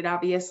complicated,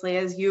 obviously,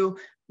 as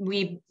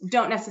we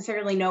don't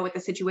necessarily know what the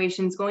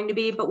situation is going to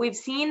be, but we've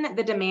seen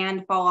the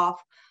demand fall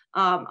off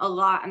a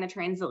lot on the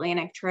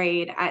transatlantic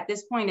trade. At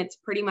this point, it's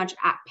pretty much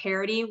at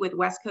parity with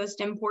West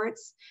Coast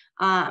imports.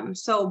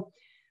 So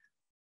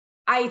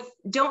I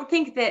don't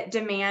think that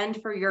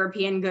demand for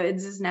European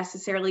goods is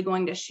necessarily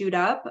going to shoot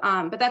up,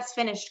 but that's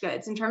finished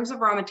goods. In terms of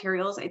raw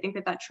materials, I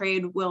think that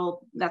trade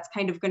that's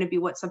kind of going to be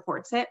what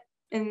supports it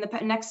in the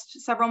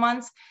next several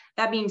months.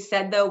 That being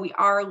said, though, we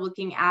are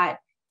looking at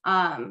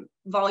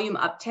volume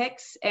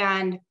upticks.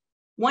 And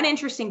one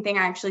interesting thing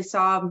I actually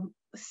saw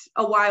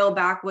a while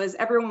back was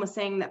everyone was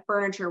saying that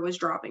furniture was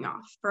dropping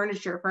off.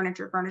 Furniture,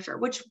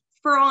 which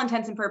for all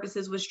intents and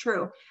purposes was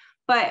true.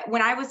 But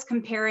when I was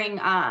comparing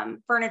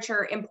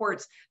furniture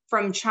imports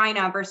from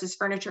China versus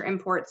furniture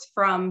imports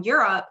from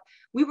Europe,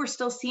 we were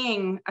still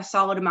seeing a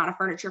solid amount of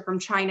furniture from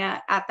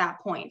China at that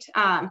point,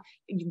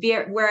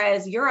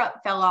 whereas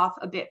Europe fell off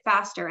a bit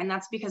faster. And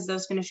that's because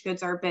those finished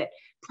goods are a bit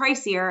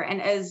pricier.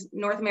 And as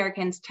North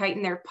Americans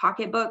tighten their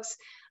pocketbooks,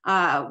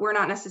 we're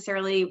not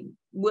necessarily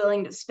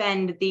willing to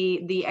spend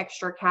the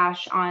extra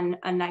cash on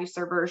a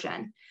nicer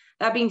version.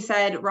 That being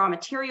said, raw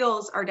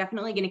materials are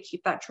definitely going to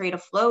keep that trade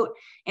afloat,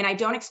 and I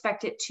don't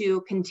expect it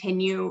to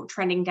continue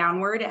trending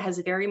downward. It has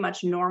very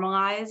much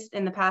normalized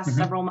in the past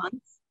several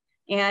months,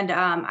 and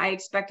I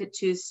expect it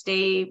to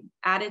stay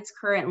at its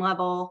current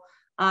level,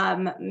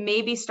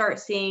 maybe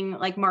start seeing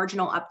like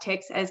marginal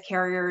upticks as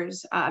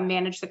carriers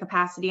manage the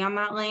capacity on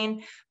that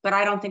lane, but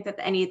I don't think that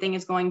anything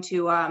is going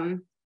to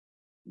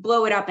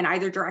blow it up in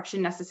either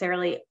direction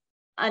necessarily,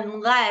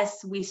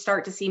 unless we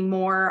start to see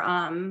more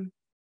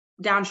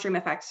downstream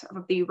effects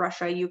of the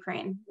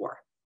Russia-Ukraine war.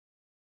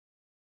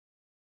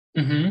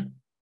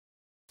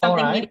 All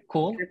right,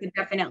 cool. It could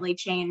definitely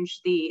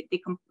change the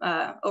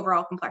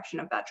overall complexion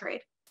of that trade.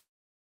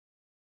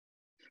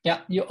 Yeah,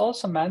 you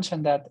also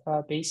mentioned that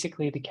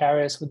basically the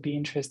carriers would be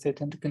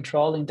interested in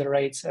controlling the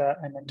rates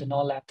and then do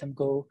not let them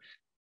go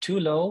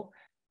too low.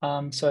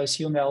 So I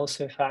assume that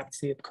also affects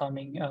the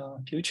upcoming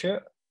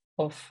future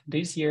of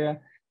this year.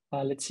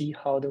 Let's see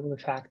how they will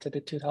affect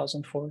the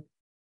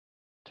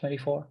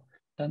 2024.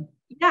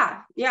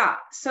 Yeah.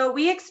 So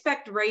we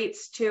expect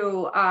rates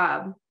to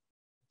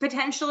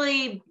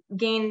potentially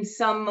gain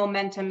some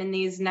momentum in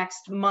these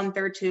next month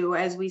or two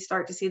as we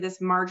start to see this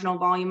marginal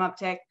volume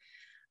uptick.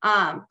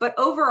 But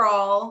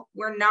overall,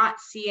 we're not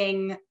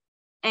seeing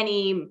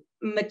any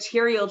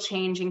material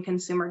change in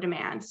consumer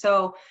demand.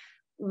 So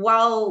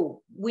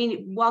while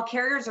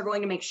carriers are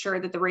going to make sure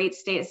that the rates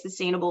stay at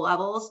sustainable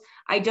levels,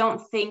 I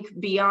don't think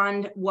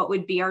beyond what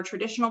would be our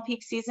traditional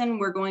peak season,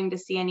 we're going to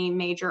see any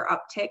major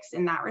upticks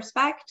in that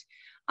respect.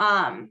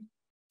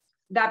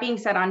 That being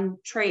said, on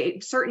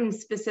certain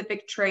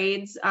specific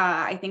trades,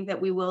 I think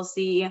that we will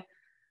see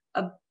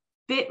a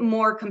bit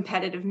more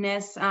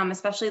competitiveness,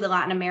 especially the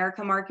Latin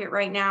America market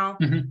right now.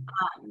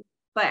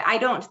 But I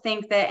don't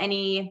think that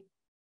any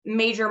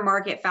major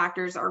market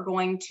factors are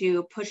going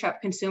to push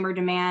up consumer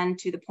demand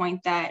to the point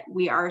that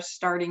we are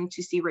starting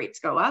to see rates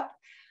go up.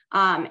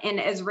 And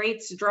as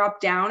rates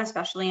drop down,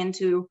 especially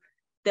into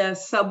the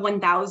sub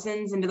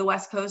 1000s into the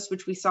West Coast,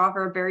 which we saw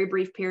for a very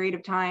brief period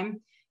of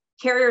time,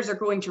 carriers are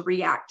going to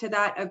react to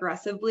that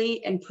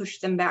aggressively and push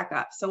them back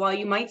up. So while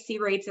you might see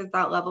rates at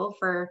that level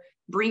for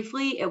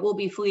briefly, it will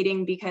be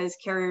fleeting because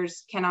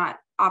carriers cannot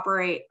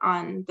operate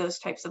on those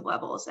types of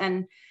levels.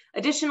 And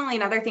additionally,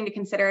 another thing to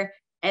consider,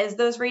 as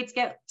those rates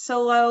get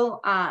so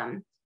low,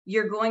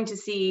 you're going to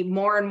see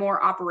more and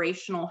more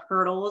operational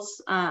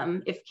hurdles.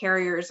 If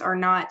carriers are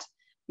not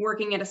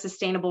working at a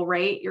sustainable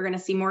rate, you're going to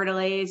see more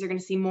delays, you're going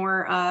to see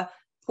more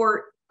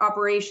port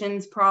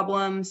operations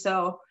problems.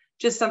 So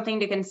just something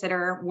to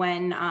consider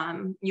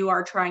when you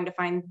are trying to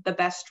find the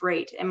best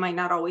rate. It might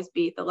not always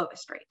be the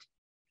lowest rate.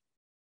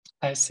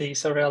 I see.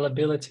 So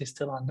reliability is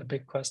still on the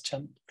big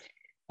question.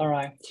 All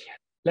right.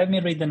 Let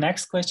me read the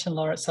next question,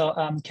 Laura. So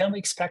can we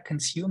expect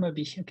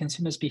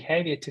consumers'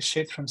 behavior to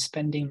shift from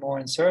spending more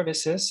on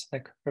services,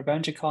 like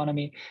revenge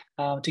economy,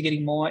 to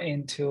getting more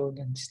into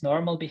this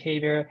normal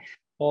behavior?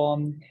 Or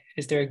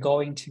is there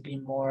going to be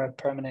more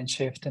permanent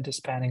shift into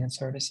spending on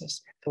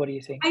services? So what do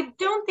you think? I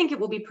don't think it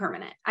will be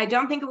permanent. I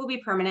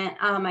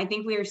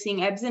think we are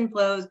seeing ebbs and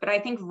flows, but I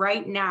think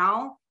right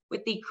now,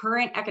 with the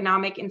current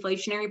economic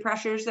inflationary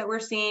pressures that we're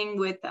seeing,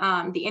 with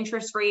the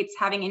interest rates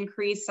having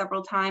increased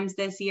several times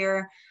this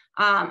year,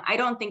 I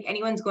don't think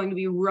anyone's going to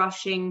be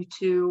rushing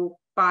to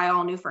buy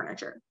all new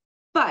furniture.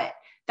 But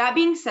that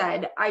being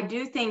said, I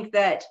do think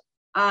that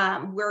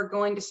we're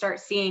going to start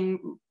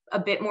seeing a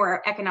bit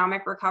more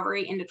economic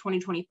recovery into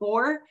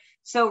 2024.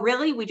 So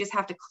really, we just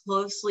have to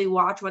closely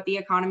watch what the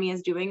economy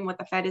is doing, what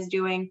the Fed is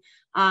doing,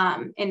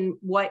 and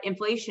what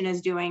inflation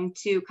is doing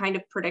to kind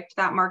of predict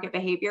that market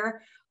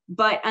behavior.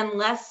 But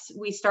unless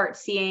we start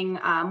seeing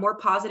more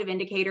positive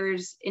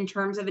indicators in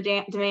terms of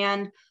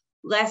demand,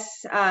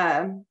 less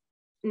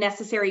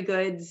necessary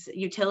goods,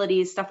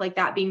 utilities, stuff like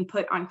that being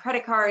put on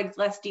credit cards,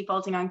 less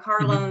defaulting on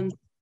car loans,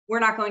 we're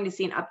not going to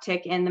see an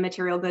uptick in the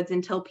material goods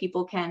until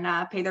people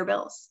can pay their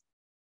bills.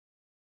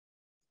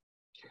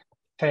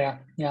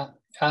 Fair, yeah.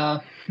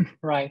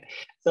 Right.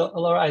 So,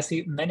 Laura, I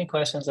see many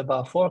questions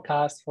about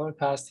forecast. So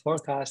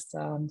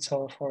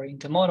for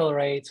intermodal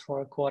rates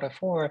for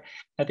Q4,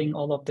 I think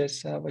all of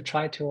this we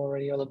try to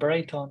already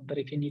elaborate on, but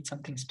if you need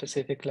something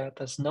specific, let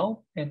us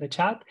know in the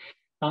chat.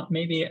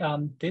 Maybe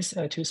these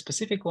two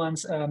specific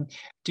ones,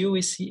 do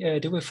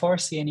we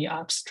foresee any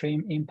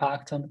upstream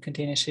impact on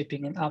container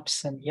shipping in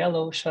ups and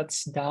yellow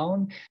shuts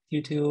down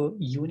due to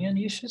union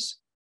issues?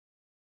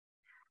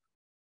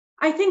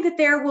 I think that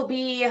there will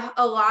be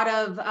a lot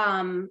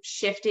of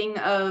shifting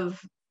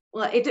of,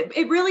 well,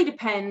 it really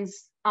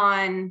depends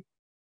on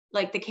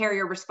like the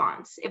carrier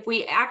response. If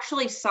we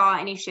actually saw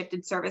any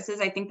shifted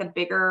services, I think the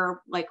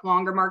bigger, like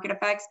longer market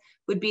effects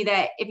would be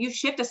that if you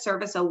shift a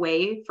service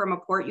away from a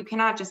port, you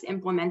cannot just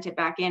implement it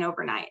back in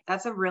overnight.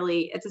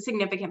 It's a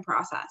significant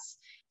process.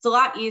 It's a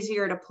lot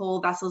easier to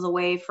pull vessels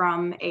away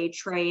from a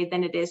trade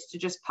than it is to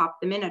just pop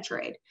them in a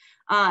trade.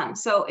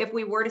 So if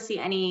we were to see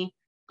any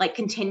like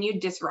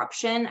continued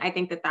disruption, I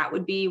think that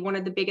would be one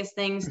of the biggest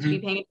things to be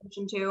paying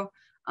attention to,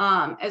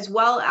 as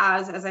well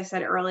as I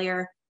said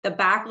earlier, the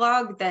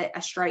backlog that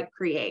a strike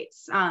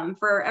creates.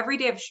 For every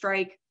day of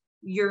strike,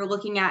 you're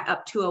looking at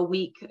up to a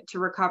week to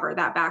recover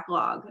that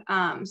backlog.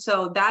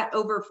 So that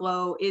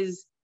overflow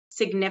is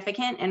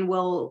significant and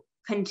will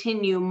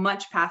continue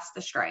much past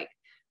the strike.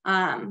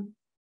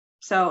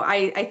 So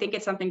I think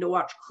it's something to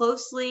watch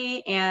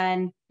closely,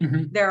 and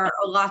there are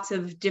lots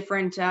of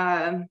different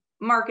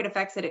market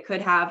effects that it could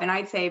have. And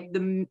I'd say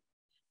the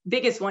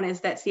biggest one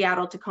is that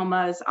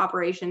Seattle-Tacoma's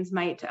operations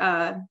might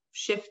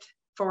shift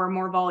for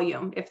more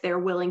volume if they're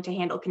willing to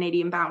handle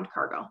Canadian-bound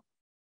cargo.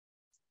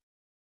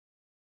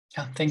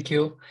 Yeah, thank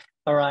you.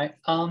 All right.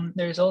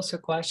 There's also a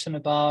question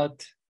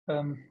about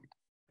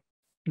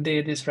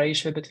this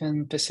ratio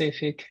between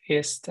Pacific,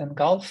 East, and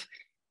Gulf,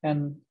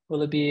 and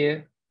will it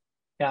be,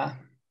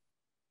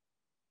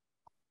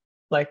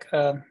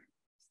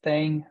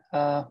 staying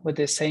with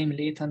the same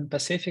lead on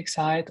Pacific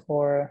side,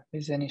 or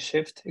is any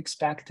shift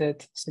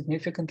expected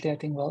significantly? I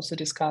think we also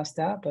discussed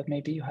that, but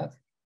maybe you have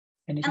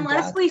anything to add?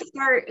 Unless we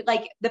start,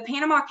 like the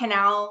Panama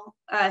Canal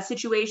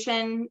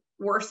situation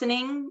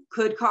worsening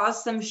could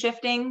cause some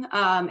shifting,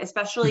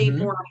 especially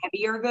for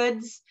heavier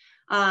goods,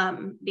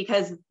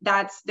 because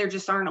there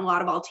just aren't a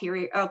lot of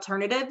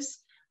alternatives.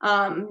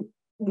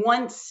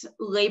 Once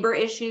labor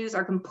issues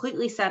are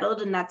completely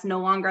settled and that's no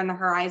longer on the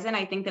horizon,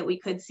 I think that we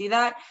could see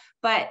that.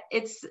 But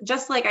it's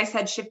just like I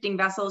said, shifting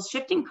vessels,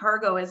 shifting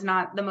cargo is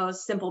not the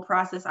most simple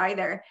process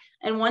either.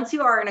 And once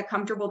you are in a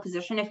comfortable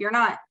position, if you're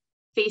not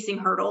facing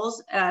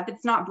hurdles, if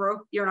it's not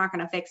broke, you're not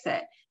going to fix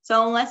it.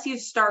 So unless you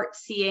start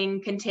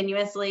seeing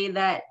continuously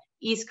that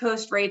East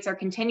Coast rates are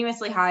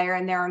continuously higher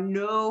and there are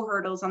no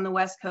hurdles on the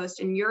West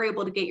Coast, and you're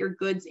able to get your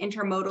goods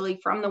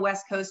intermodally from the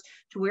West Coast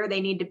to where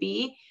they need to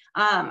be,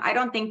 I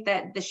don't think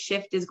that the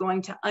shift is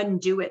going to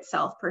undo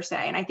itself per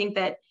se. And I think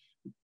that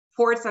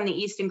ports on the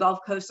East and Gulf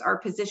Coasts are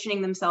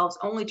positioning themselves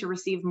only to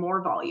receive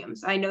more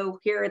volumes. I know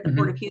here at the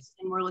Port of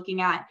Houston, we're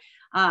looking at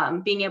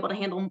being able to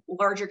handle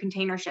larger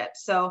container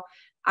ships. So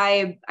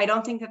I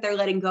don't think that they're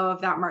letting go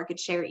of that market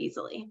share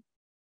easily.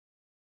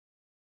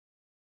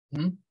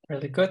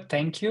 Really good,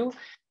 thank you.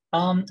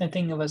 I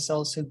think it was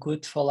also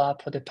good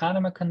follow-up for the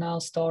Panama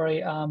Canal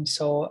story.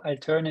 So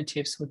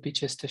alternatives would be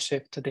just to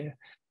shift to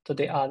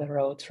the other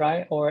roads,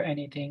 right? Or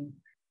anything.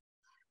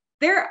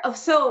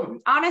 So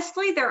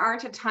honestly, there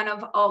aren't a ton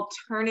of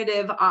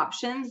alternative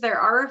options. There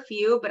are a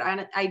few, but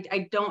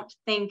I don't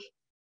think,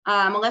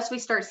 unless we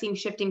start seeing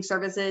shifting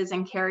services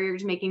and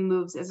carriers making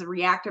moves as a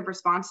reactive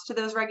response to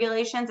those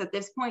regulations, at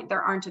this point,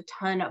 there aren't a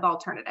ton of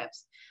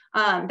alternatives.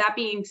 That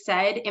being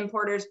said,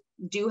 importers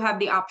do have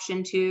the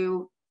option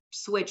to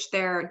switch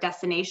their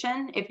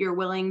destination if you're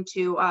willing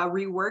to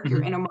rework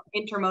your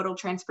intermodal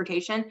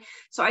transportation.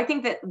 So I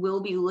think that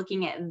we'll be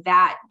looking at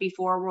that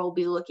before we'll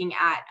be looking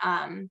at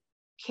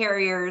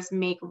carriers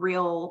make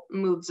real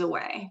moves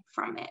away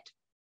from it.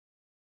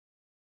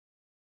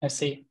 I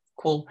see.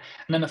 Cool.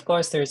 And then, of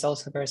course, there's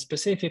also a very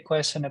specific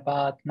question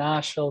about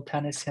Nashville,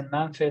 Tennessee, and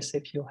Memphis.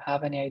 If you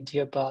have any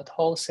idea about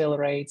wholesale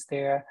rates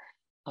there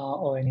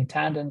or any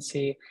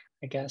tendency,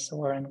 I guess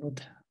Warren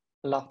would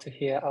love to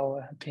hear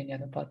our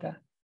opinion about that.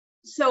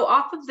 So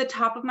off of the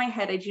top of my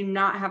head, I do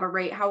not have a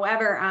rate.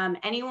 However,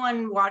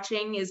 anyone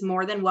watching is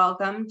more than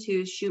welcome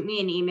to shoot me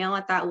an email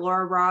at that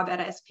Laura Robb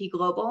at SP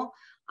Global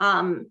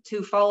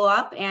to follow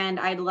up. And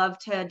I'd love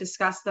to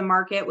discuss the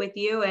market with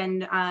you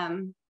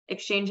and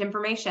exchange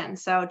information.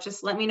 So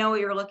just let me know what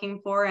you're looking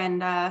for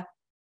and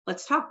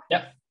let's talk.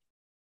 Yeah.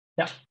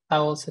 Yeah. I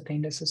also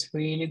think this is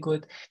really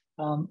good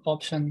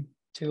option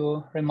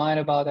to remind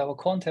about our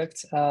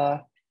contacts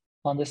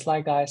on the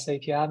slide, guys. So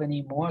if you have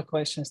any more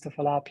questions to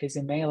follow up, please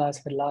email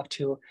us. We'd love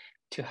to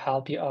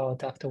help you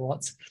out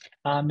afterwards.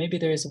 Maybe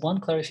there is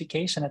one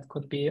clarification that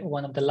could be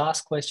one of the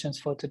last questions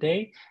for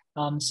today.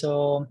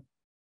 So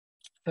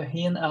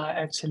Faheen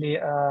actually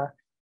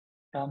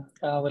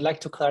would like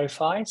to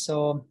clarify.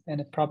 So,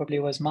 and it probably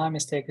was my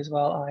mistake as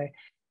well. I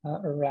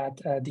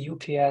read the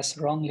UPS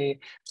wrongly.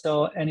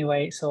 So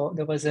anyway, so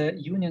there was a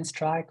union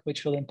strike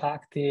which will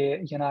impact the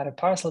United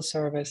Parcel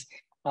Service.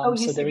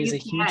 So there is a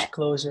huge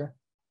closure.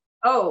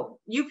 Oh,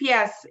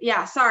 UPS.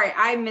 Yeah, sorry,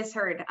 I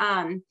misheard.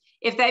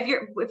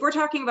 If we're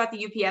talking about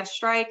the UPS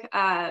strike,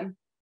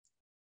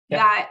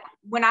 that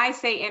when I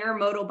say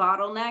intermodal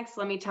bottlenecks,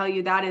 let me tell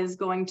you, that is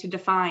going to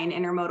define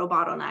intermodal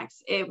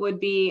bottlenecks. It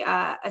would be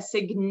a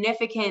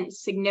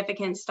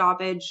significant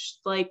stoppage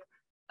like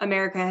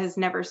America has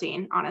never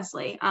seen,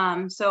 honestly.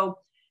 So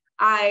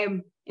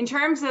in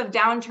terms of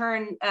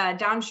downstream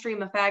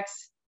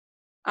effects,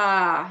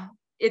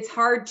 it's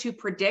hard to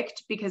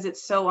predict because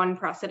it's so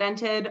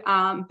unprecedented,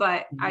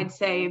 but I'd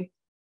say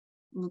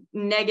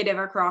negative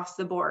across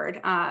the board.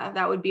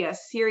 That would be a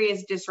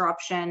serious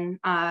disruption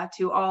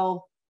to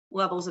all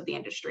levels of the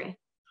industry.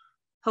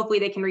 Hopefully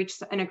they can reach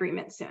an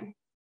agreement soon.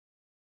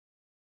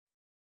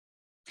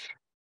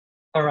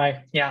 All right,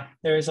 yeah,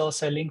 there is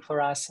also a link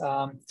for us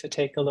to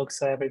take a look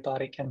so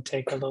everybody can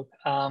take a look.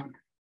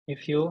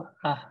 If you,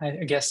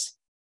 I guess,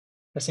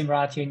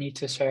 Simrat, you need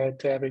to share it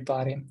to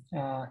everybody,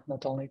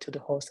 not only to the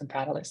host and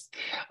panelists.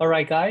 All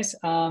right, guys,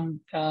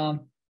 I'd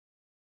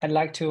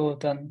like to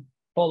then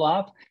follow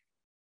up.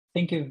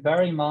 Thank you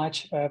very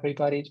much,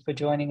 everybody, for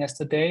joining us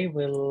today.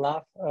 We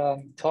love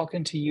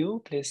talking to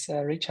you. Please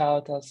reach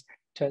out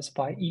to us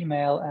by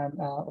email and,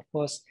 of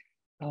course,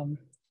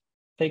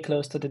 stay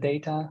close to the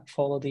data,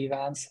 follow the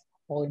events.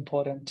 All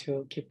important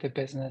to keep the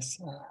business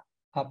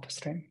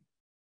upstream.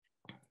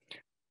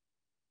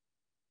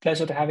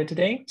 Pleasure to have you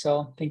today.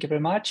 So thank you very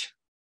much.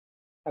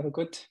 Have a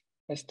good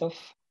rest of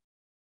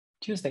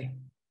Tuesday.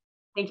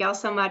 Thank you all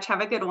so much.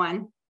 Have a good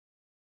one.